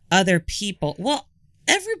other people. Well,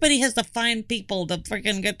 everybody has to find people to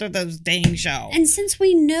freaking get through this dang show. And since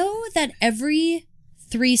we know that every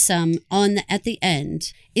threesome at the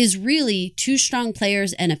end is really two strong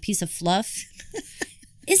players and a piece of fluff,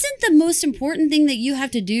 isn't the most important thing that you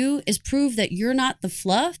have to do is prove that you're not the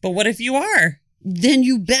fluff? But what if you are? Then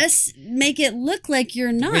you best make it look like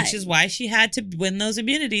you're not. Which is why she had to win those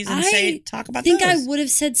immunities and talk about those. I think I would have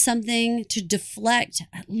said something to deflect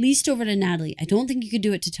at least over to Natalie. I don't think you could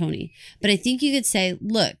do it to Tony. But I think you could say,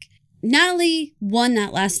 look, Natalie won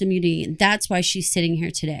that last immunity, and that's why she's sitting here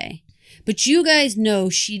today. But you guys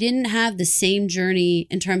know she didn't have the same journey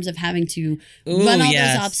in terms of having to run all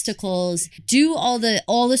those obstacles, do all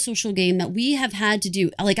the social game that we have had to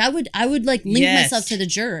do. Like I would like link myself to the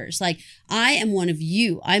jurors. Like, I am one of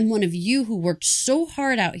you. I'm one of you who worked so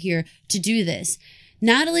hard out here to do this.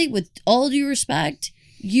 Natalie, with all due respect,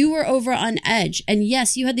 you were over on edge. And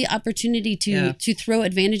yes, you had the opportunity to throw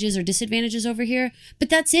advantages or disadvantages over here,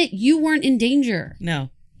 but that's it. You weren't in danger.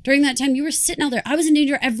 No. During that time, you were sitting out there. I was in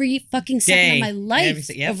danger every fucking second of my life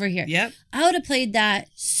over here. Yep. I would have played that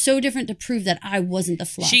so different to prove that I wasn't the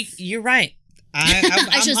fluff. You're right. I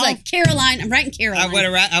was just like, Caroline. I'm writing Caroline.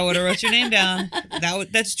 I would have wrote your name down.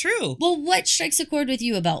 That's true. Well, what strikes a chord with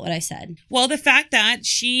you about what I said? Well, the fact that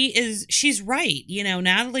she's right. You know,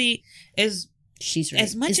 Natalie is... She's right.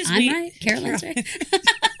 As much as I'm right? Caroline's right?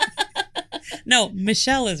 No,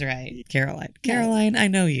 Michelle is right. Caroline, I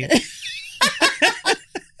know you.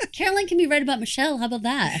 Caroline can be right about Michelle. How about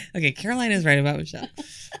that? Okay, Caroline is right about Michelle.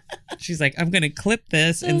 She's like, I'm going to clip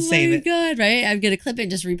this and save it. Oh my God, right? I'm going to clip it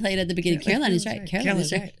and just replay it at the beginning. Caroline is right. Caroline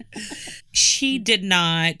is right. She did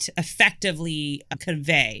not effectively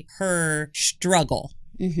convey her struggle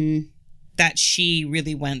that she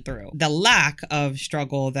really went through. The lack of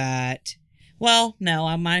struggle that... Well, no,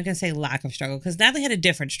 I'm not going to say lack of struggle because Natalie had a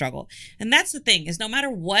different struggle. And that's the thing is no matter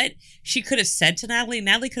what she could have said to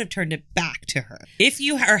Natalie could have turned it back to her. If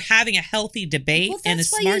you are having a healthy debate and a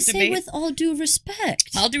smart debate. That's why you say with all due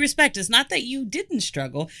respect. All due respect. It's not that you didn't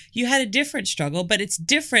struggle. You had a different struggle, but it's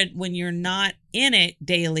different when you're not in it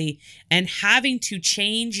daily and having to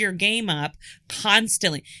change your game up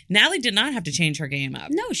constantly. Natalie did not have to change her game up.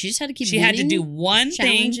 No, she just had to keep She had to do one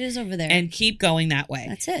thing over there and keep going that way.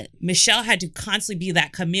 That's it. Michelle had to constantly be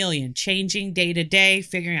that chameleon, changing day to day,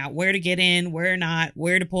 figuring out where to get in, where not,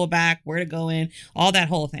 where to pull back, where to go in, all that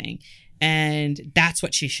whole thing. And that's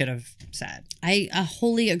what she should have said. I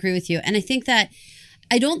wholly agree with you. And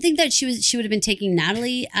I don't think that she would have been taking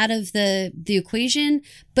Natalie out of the equation,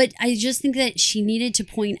 but I just think that she needed to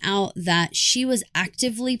point out that she was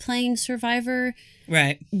actively playing Survivor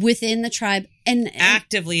within the tribe. And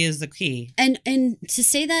actively is the key. And to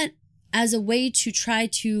say that as a way to try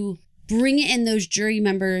to bring in those jury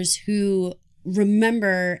members who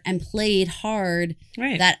remember and played hard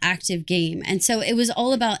that active game. And so it was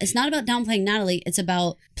all about, it's not about downplaying Natalie, it's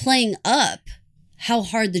about playing up how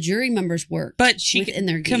hard the jury members worked. But she, within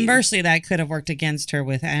their game. Conversely, that could have worked against her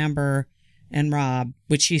with Amber and Rob,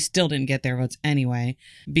 which she still didn't get their votes anyway,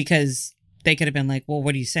 because they could have been like, well,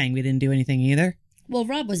 what are you saying? We didn't do anything either? Well,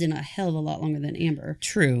 Rob was in a hell of a lot longer than Amber.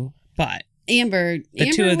 True, but Amber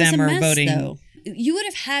two of them was a are mess, voting. Though. You would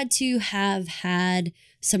have had to have had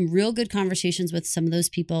some real good conversations with some of those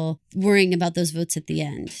people worrying about those votes at the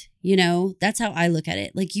end. You know, that's how I look at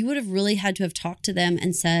it. Like, you would have really had to have talked to them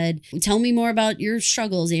and said, tell me more about your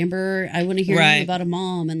struggles, Amber. I want to hear you about a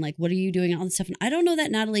mom and like, what are you doing? All this stuff. And I don't know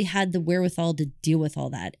that Natalie had the wherewithal to deal with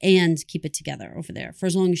all that and keep it together over there for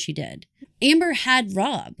as long as she did. Amber had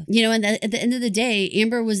Rob, you know, and at the end of the day,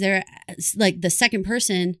 Amber was there as, like, the second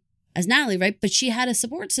person as Natalie, right? But she had a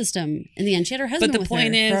support system in the end. She had her husband with her for a long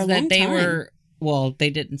time. But the point is that they were, well, they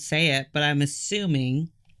didn't say it, but I'm assuming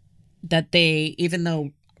that they, even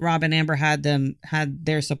though Rob and Amber had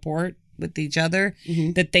their support with each other,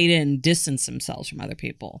 that they didn't distance themselves from other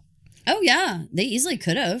people. Oh, yeah. They easily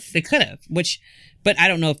could have. They could have, but I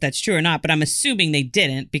don't know if that's true or not, but I'm assuming they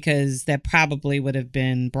didn't, because that probably would have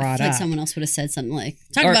been brought up. Like someone else would have said something like,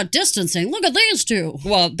 talk about distancing. Look at these two.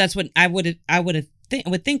 Well, that's what I would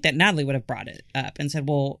think that Natalie would have brought it up and said,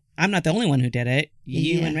 well, I'm not the only one who did it.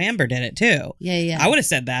 You and Amber did it too. Yeah. I would have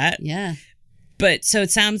said that. Yeah. But so it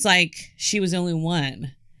sounds like she was the only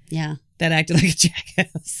one. Yeah. That acted like a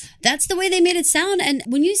jackass. That's the way they made it sound. And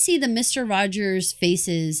when you see the Mr. Rogers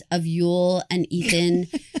faces of Yul and Ethan,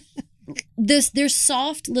 their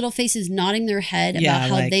soft little faces nodding their head about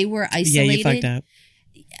how they were isolated. Yeah, you fucked up.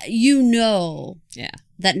 You know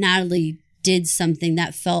that Natalie did something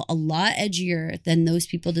that felt a lot edgier than those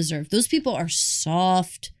people deserve. Those people are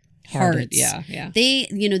soft hearts. Yeah. They,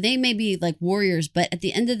 they may be like warriors, but at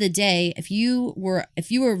the end of the day, if you were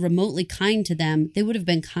remotely kind to them, they would have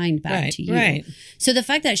been kind back to you. Right. So the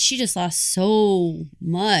fact that she just lost so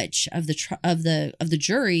much of the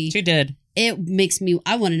jury, she did. It makes me.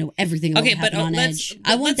 I want to know everything about what happened on Edge.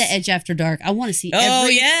 I want the Edge After Dark. I want to see.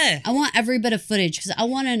 I want every bit of footage because I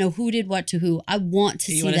want to know who did what to who. I want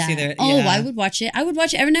to see that. I would watch it. I would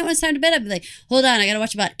watch it every night when it's time to bed. I'd be like, hold on, I got to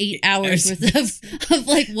watch about 8 hours worth of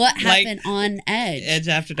like what happened on Edge. Edge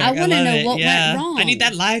After Dark. I want to know what went wrong. I need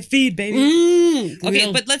that live feed, baby. Okay,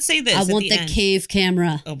 but let's say this. I want the cave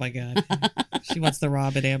camera. Oh my god, she wants the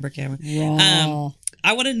Rob and Amber camera. Raw.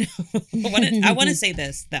 I want to know. I want to say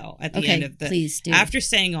this though. At the end of the, please do. After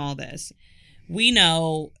saying all this, we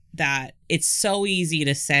know that it's so easy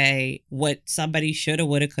to say what somebody shoulda,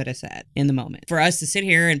 woulda, coulda said in the moment. For us to sit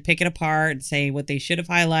here and pick it apart and say what they should have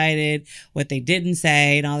highlighted, what they didn't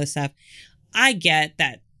say, and all this stuff. I get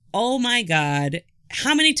that. Oh my God,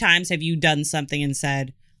 how many times have you done something and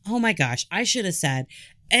said, "Oh my gosh, I should have said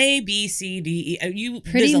A, B, C, D, E." You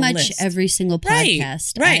pretty much list. Every single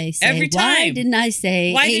podcast. Right. I say, every time. Why didn't I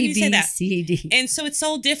say why A, didn't you B, say that? C, D? And so it's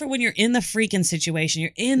so different when you're in the freaking situation.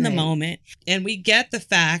 You're in the moment, and we get the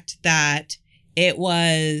fact that it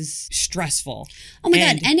was stressful. Oh my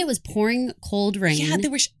God! And it was pouring cold rain. Yeah,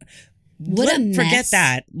 there was. What a mess. Forget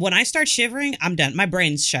that. When I start shivering, I'm done. My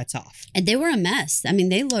brain shuts off. And they were a mess. I mean,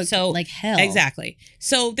 they looked like hell. Exactly.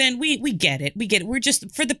 So then we get it. We get it. We're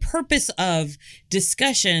just, for the purpose of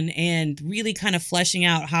discussion and really kind of fleshing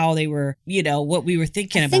out how they were, what we were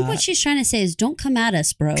thinking about. I think what she's trying to say is, don't come at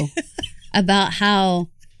us, bro, about how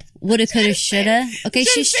woulda, coulda, shoulda. Okay,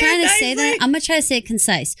 she's trying to say that. I'm going to try to say it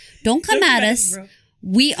concise. Don't come at us. Bro.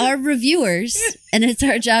 We are reviewers, and it's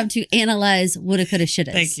our job to analyze woulda, coulda,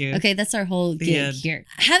 shoulda. Thank you. Okay, that's our whole gig here.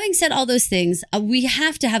 Having said all those things, we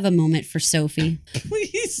have to have a moment for Sophie.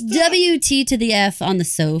 Please stop. WT to the F on the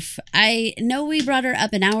Soph. I know we brought her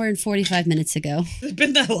up an hour and 45 minutes ago. It's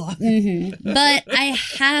been that long. But I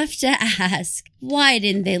have to ask, why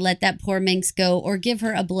didn't they let that poor minx go, or give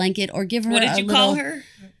her a blanket, or give her What did you call her?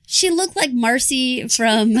 She looked like Marcy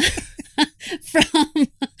from from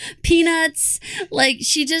Peanuts. Like,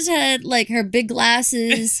 she just had like her big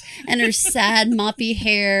glasses and her sad moppy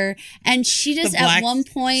hair, and she just at one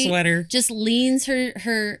point sweater just leans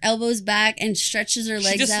her elbows back and stretches her legs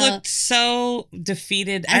out. She just looked so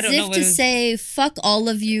defeated. As I don't know what to say, fuck all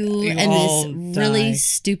of you in this really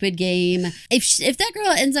stupid game. If that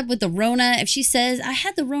girl ends up with the Rona, if she says, I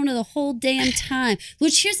had the Rona the whole damn time,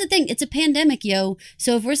 which here's the thing, it's a pandemic, yo.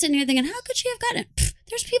 So if we're sitting here thinking, how could she have gotten it? Pfft,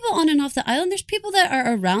 there's people on and off the island. There's people that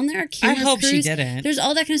are around there. I hope crews. She didn't. There's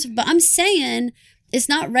all that kind of stuff. But I'm saying it's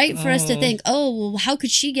not right for us to think, oh, well, how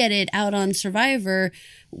could she get it out on Survivor?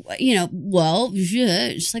 You know, well,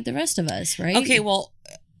 yeah, just like the rest of us, right? Okay, well.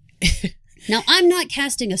 Now, I'm not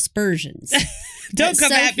casting aspersions. Don't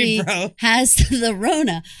come at me, bro. Has the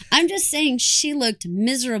Rona. I'm just saying she looked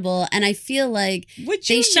miserable, and I feel like would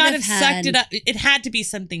you not have sucked it up? It had to be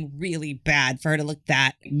something really bad for her to look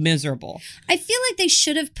that miserable. I feel like they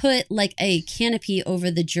should have put like a canopy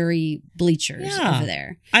over the jury bleachers over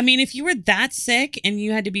there. I mean, if you were that sick and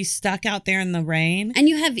you had to be stuck out there in the rain, and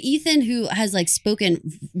you have Ethan who has like spoken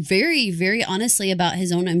very, very honestly about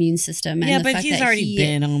his own immune system. And but he's already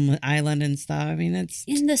been on the island and stuff. I mean, it's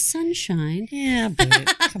in the sunshine. Yeah, but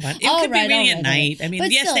come on. It could be raining at night. I mean, but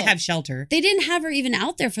yes, still, they have shelter. They didn't have her even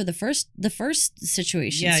out there for the first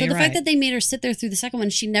situation. Yeah, so the fact that they made her sit there through the second one,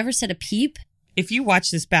 she never said a peep. If you watch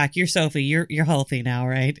this back, you're Sophie, you're healthy now,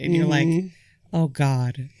 right? And you're like, oh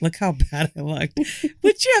God, look how bad I looked.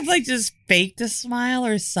 Would you have like just faked a smile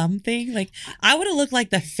or something? Like, I would have looked like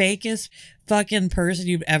the fakest fucking person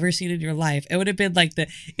you've ever seen in your life. It would have been like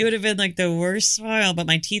the worst smile, but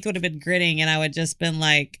my teeth would have been gritting, and I would just been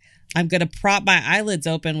like, I'm gonna prop my eyelids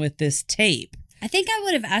open with this tape. I think I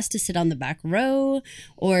would have asked to sit on the back row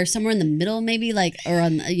or somewhere in the middle, maybe, like, or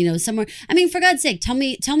on, somewhere. I mean, for God's sake, tell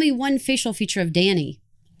me one facial feature of Dani.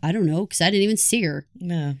 I don't know, because I didn't even see her.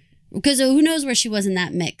 No. Because who knows where she was in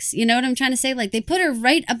that mix? You know what I'm trying to say? Like, they put her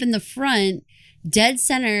right up in the front, dead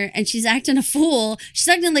center, and she's acting a fool. She's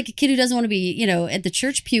acting like a kid who doesn't want to be, at the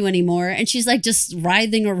church pew anymore. And she's like just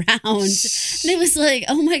writhing around. And it was like,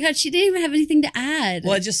 oh my God, she didn't even have anything to add.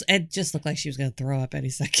 Well, it just looked like she was going to throw up any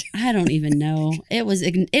second. I don't even know. It was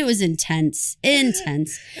intense.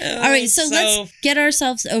 All right, so let's get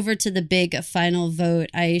ourselves over to the big final vote,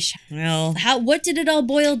 Aish. Well, what did it all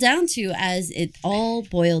boil down to? As it all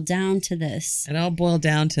boiled down to this. It all boiled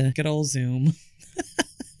down to good old Zoom.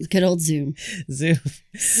 Good old Zoom.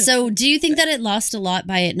 So do you think that it lost a lot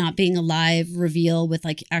by it not being a live reveal with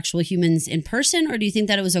like actual humans in person? Or do you think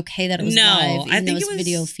that it was okay that it was live even though it was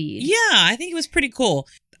video feed? Yeah, I think it was pretty cool.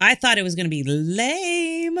 I thought it was going to be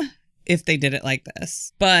lame if they did it like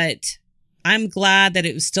this. But I'm glad that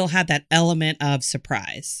it still had that element of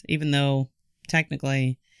surprise, even though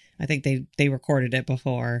technically I think they recorded it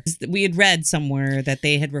before. We had read somewhere that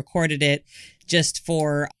they had recorded it just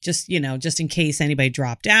in case anybody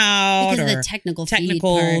dropped out, because or of the technical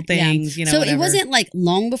things. Yeah. So whatever. It wasn't like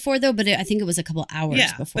long before though, but I think it was a couple hours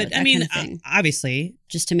before. But I mean, obviously,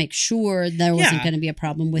 just to make sure there wasn't going to be a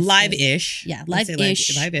problem with live-ish.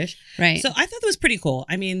 Live-ish. Right. So I thought that was pretty cool.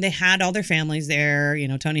 I mean, they had all their families there.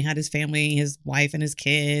 Tony had his family, his wife and his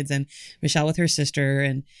kids, and Michelle with her sister,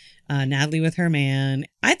 and Natalie with her man.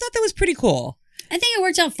 I thought that was pretty cool. I think it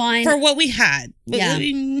worked out fine for what we had. Yeah.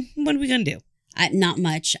 What are we gonna do? Not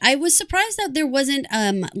much. I was surprised that there wasn't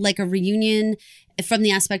like a reunion from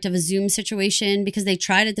the aspect of a Zoom situation, because they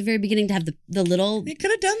tried at the very beginning to have the little. They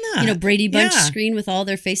could have done that. Brady Bunch screen with all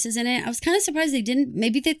their faces in it. I was kind of surprised they didn't.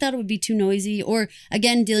 Maybe they thought it would be too noisy, or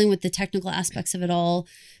again, dealing with the technical aspects of it all.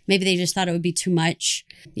 Maybe they just thought it would be too much,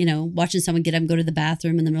 watching someone get up and go to the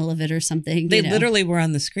bathroom in the middle of it or something. They literally were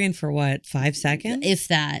on the screen for 5 seconds? If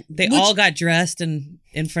that. They all got dressed in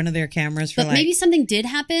front of their cameras for maybe something did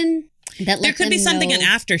happen. There could be something, an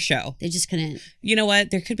after show. They just couldn't. You know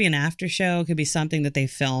what? There could be an after show. It could be something that they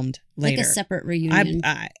filmed later. Like a separate reunion.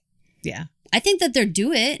 Yeah. I think that they're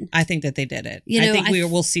due it. I think that they did it. I think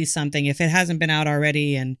we'll see something if it hasn't been out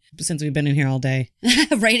already, and since we've been in here all day.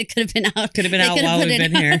 Right, it could have been out. Could have been out while we've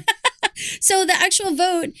been here. So the actual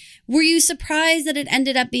vote, were you surprised that it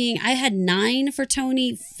ended up being, I had 9 for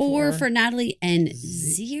Tony, 4 for Natalie, and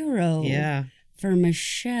 0 for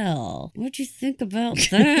Michelle. What'd you think about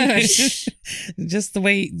that? Just the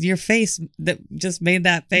way your face that just made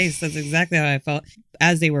that face. That's exactly how I felt.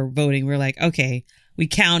 As they were voting, we were like, okay, we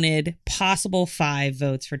counted possible 5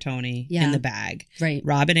 votes for Tony in the bag. Right.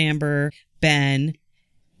 Rob and Amber, Ben,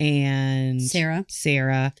 and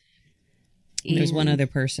Sarah. There's one other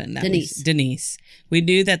person. Denise. We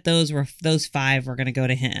knew that those 5 were going to go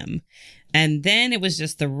to him. And then it was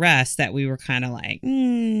just the rest that we were kind of like,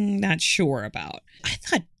 not sure about. I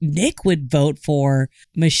thought Nick would vote for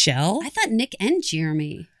Michelle. I thought Nick and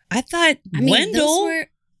Jeremy. I thought Wendell.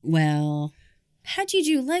 Well, how did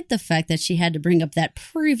you like the fact that she had to bring up that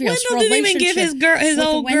previous Wendell relationship? Didn't even give his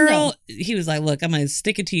old girl. He was like, look, I'm going to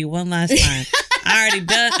stick it to you one last time.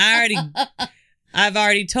 I've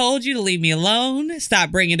already told you to leave me alone.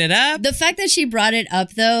 Stop bringing it up. The fact that she brought it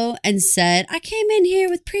up, though, and said, I came in here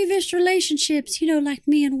with previous relationships, like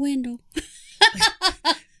me and Wendell.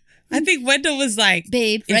 I think Wendell was like,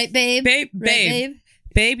 babe, right, babe?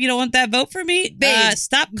 Babe, you don't want that vote for me? Babe.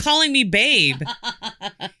 Stop calling me babe.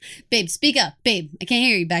 Babe, speak up. Babe, I can't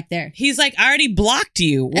hear you back there. He's like, I already blocked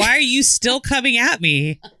you. Why are you still coming at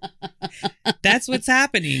me? That's what's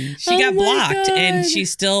happening. She got blocked and she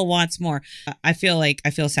still wants more. I feel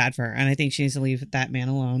sad for her, and I think she needs to leave that man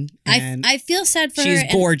alone. I feel sad for her.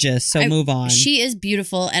 She's gorgeous, so move on. She is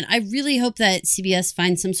beautiful, and I really hope that CBS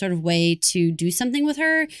finds some sort of way to do something with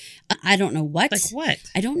her. I don't know what. Like what?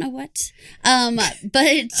 I don't know what. But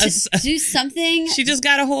to do something. She just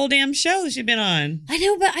got a whole damn show she's been on. I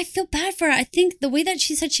know, but I feel bad for her. I think the way that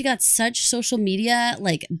she said she got such social media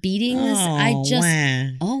beatings,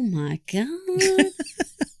 oh my God.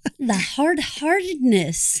 The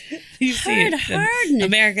hard-heartedness. Hard-heartedness.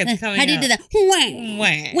 Americans coming How do you do that?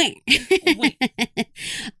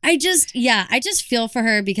 I just feel for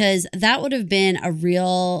her, because that would have been a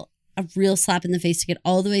real slap in the face to get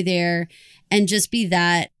all the way there and just be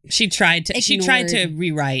that. She tried to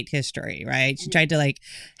rewrite history, right? She tried to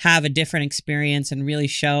have a different experience and really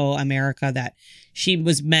show America that she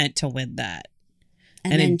was meant to win that.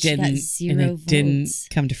 And it didn't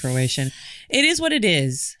come to fruition. It is what it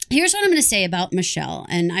is. Here's what I'm going to say about Michelle,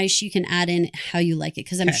 and Aish, you can add in how you like it,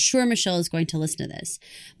 because I'm sure Michelle is going to listen to this.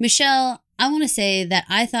 Michelle, I want to say that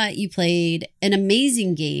I thought you played an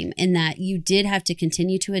amazing game in that you did have to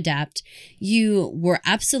continue to adapt. You were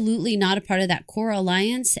absolutely not a part of that core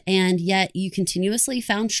alliance, and yet you continuously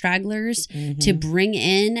found stragglers to bring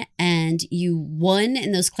in, and you won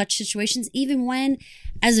in those clutch situations, even when,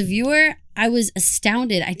 as a viewer, I was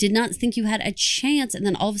astounded. I did not think you had a chance, and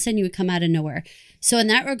then all of a sudden you would come out of nowhere. So in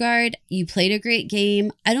that regard, you played a great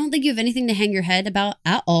game. I don't think you have anything to hang your head about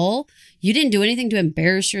at all. You didn't do anything to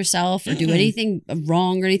embarrass yourself or do anything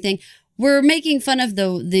wrong or anything. We're making fun of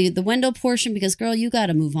the Wendell portion because, girl, you got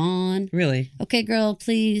to move on. Really? Okay, girl,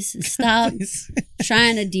 please stop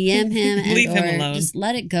trying to DM him and leave him alone. Just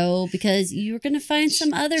let it go, because you're going to find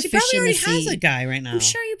some other fish in the sea. She probably already has a guy right now. I'm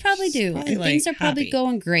sure you probably do. And things are probably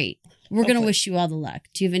going great. We're going to wish you all the luck.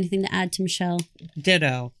 Do you have anything to add to Michelle?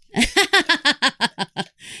 Ditto.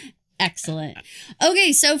 Excellent.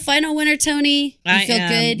 Okay, so final winner, Tony. You feel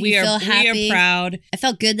good? You feel happy? We are proud. I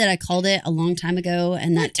felt good that I called it a long time ago,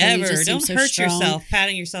 and that Tony just seems so strong. Don't hurt yourself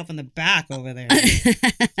patting yourself on the back over there.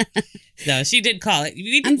 No, she did call it.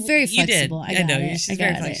 I'm very flexible. I know. She's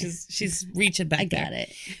very flexible. She's reaching back there. I got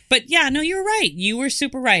it. But yeah, no, you're right. You were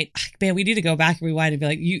super right. Man, we need to go back and rewind and be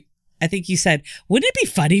like, I think you said, wouldn't it be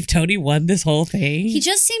funny if Tony won this whole thing? He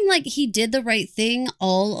just seemed like he did the right thing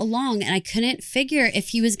all along. And I couldn't figure if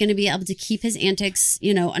he was going to be able to keep his antics,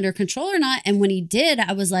 under control or not. And when he did,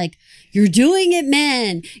 I was like, you're doing it,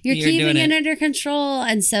 man. You're keeping it under control.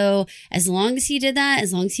 And so as long as he did that,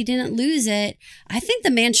 as long as he didn't lose it, I think the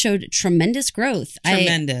man showed tremendous growth.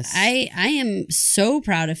 Tremendous. I am so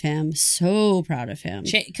proud of him. So proud of him.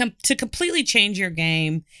 To completely change your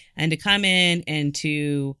game and to come in and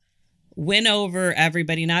to win over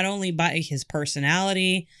everybody, not only by his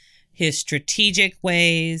personality, his strategic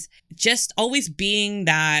ways, just always being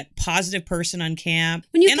that positive person on camp,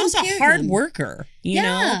 and also a hard worker, you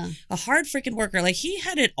know, a hard freaking worker. Like, he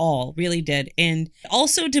had it all, really did. And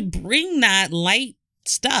also to bring that light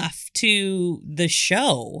stuff to the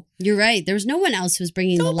show. You're right. There was no one else who was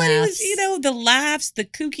bringing the laughs. The laughs, the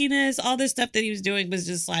kookiness, all this stuff that he was doing was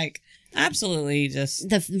just like, absolutely,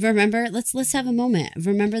 just remember. Let's have a moment.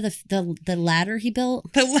 Remember the ladder he built,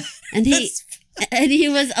 and he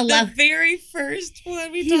was allowed the very first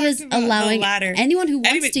one. He was allowing the ladder. Anyone who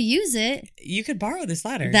wants to use it. You could borrow this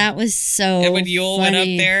ladder. That was so. And when Yul went up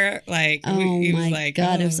there, he was like,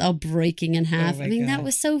 God, it was all breaking in half. I mean, God. That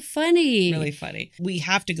was so funny. Really funny. We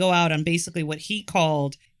have to go out on basically what he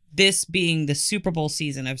called this being the Super Bowl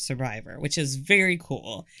season of Survivor, which is very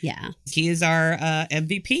cool. Yeah. He is our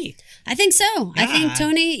MVP. I think so. Yeah. I think,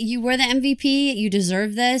 Tony, you were the MVP. You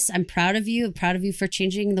deserve this. I'm proud of you. I'm proud of you for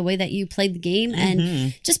changing the way that you played the game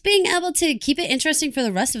and just being able to keep it interesting for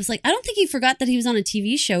the rest of us. Like, I don't think he forgot that he was on a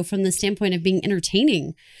TV show from the standpoint of being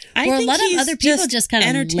entertaining. Where a lot of other people just kind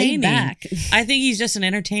of laid back. I think he's just an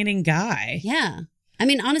entertaining guy. Yeah. I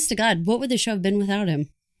mean, honest to God, what would the show have been without him?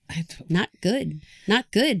 Not good.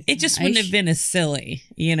 Not good. It just wouldn't have been as silly,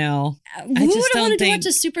 you know. Who would have wanted to watch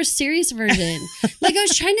a super serious version? Like, I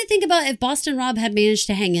was trying to think about if Boston Rob had managed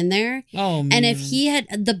to hang in there. Oh, man. And if he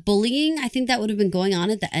had the bullying, I think that would have been going on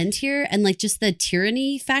at the end here. And like just the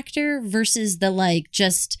tyranny factor versus the like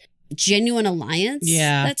just genuine alliance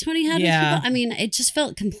that Tony had with people. I mean, it just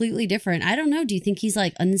felt completely different. I don't know. Do you think he's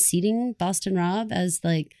like unseating Boston Rob as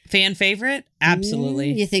like fan favorite?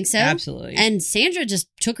 Absolutely. You think so? Absolutely. And Sandra just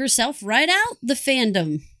took herself right out the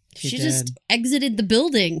fandom. She just exited the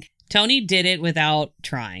building. Tony did it without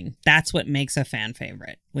trying. That's what makes a fan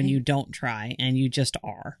favorite, when you don't try and you just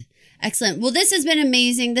are. Excellent. Well, this has been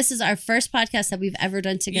amazing. This is our first podcast that we've ever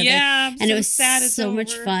done together. Yeah, and it was so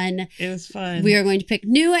much fun. It was fun. We are going to pick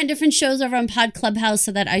new and different shows over on Pod Clubhouse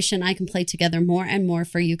so that Aisha and I can play together more and more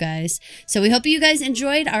for you guys. So we hope you guys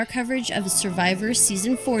enjoyed our coverage of Survivor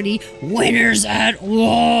Season 40, Winners at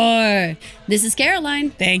War. This is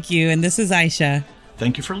Caroline. Thank you. And this is Aisha.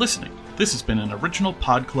 Thank you for listening. This has been an original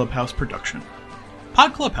Pod Clubhouse production.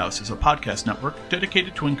 Pod Clubhouse is a podcast network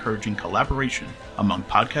dedicated to encouraging collaboration among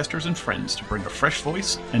podcasters and friends to bring a fresh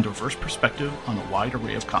voice and diverse perspective on a wide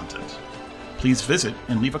array of content. Please visit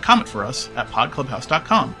and leave a comment for us at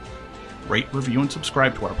podclubhouse.com. Rate, review, and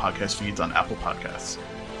subscribe to our podcast feeds on Apple Podcasts.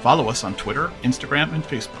 Follow us on Twitter, Instagram, and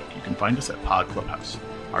Facebook. You can find us at Pod Clubhouse.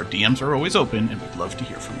 Our DMs are always open, and we'd love to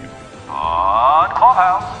hear from you. Pod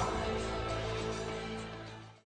Clubhouse.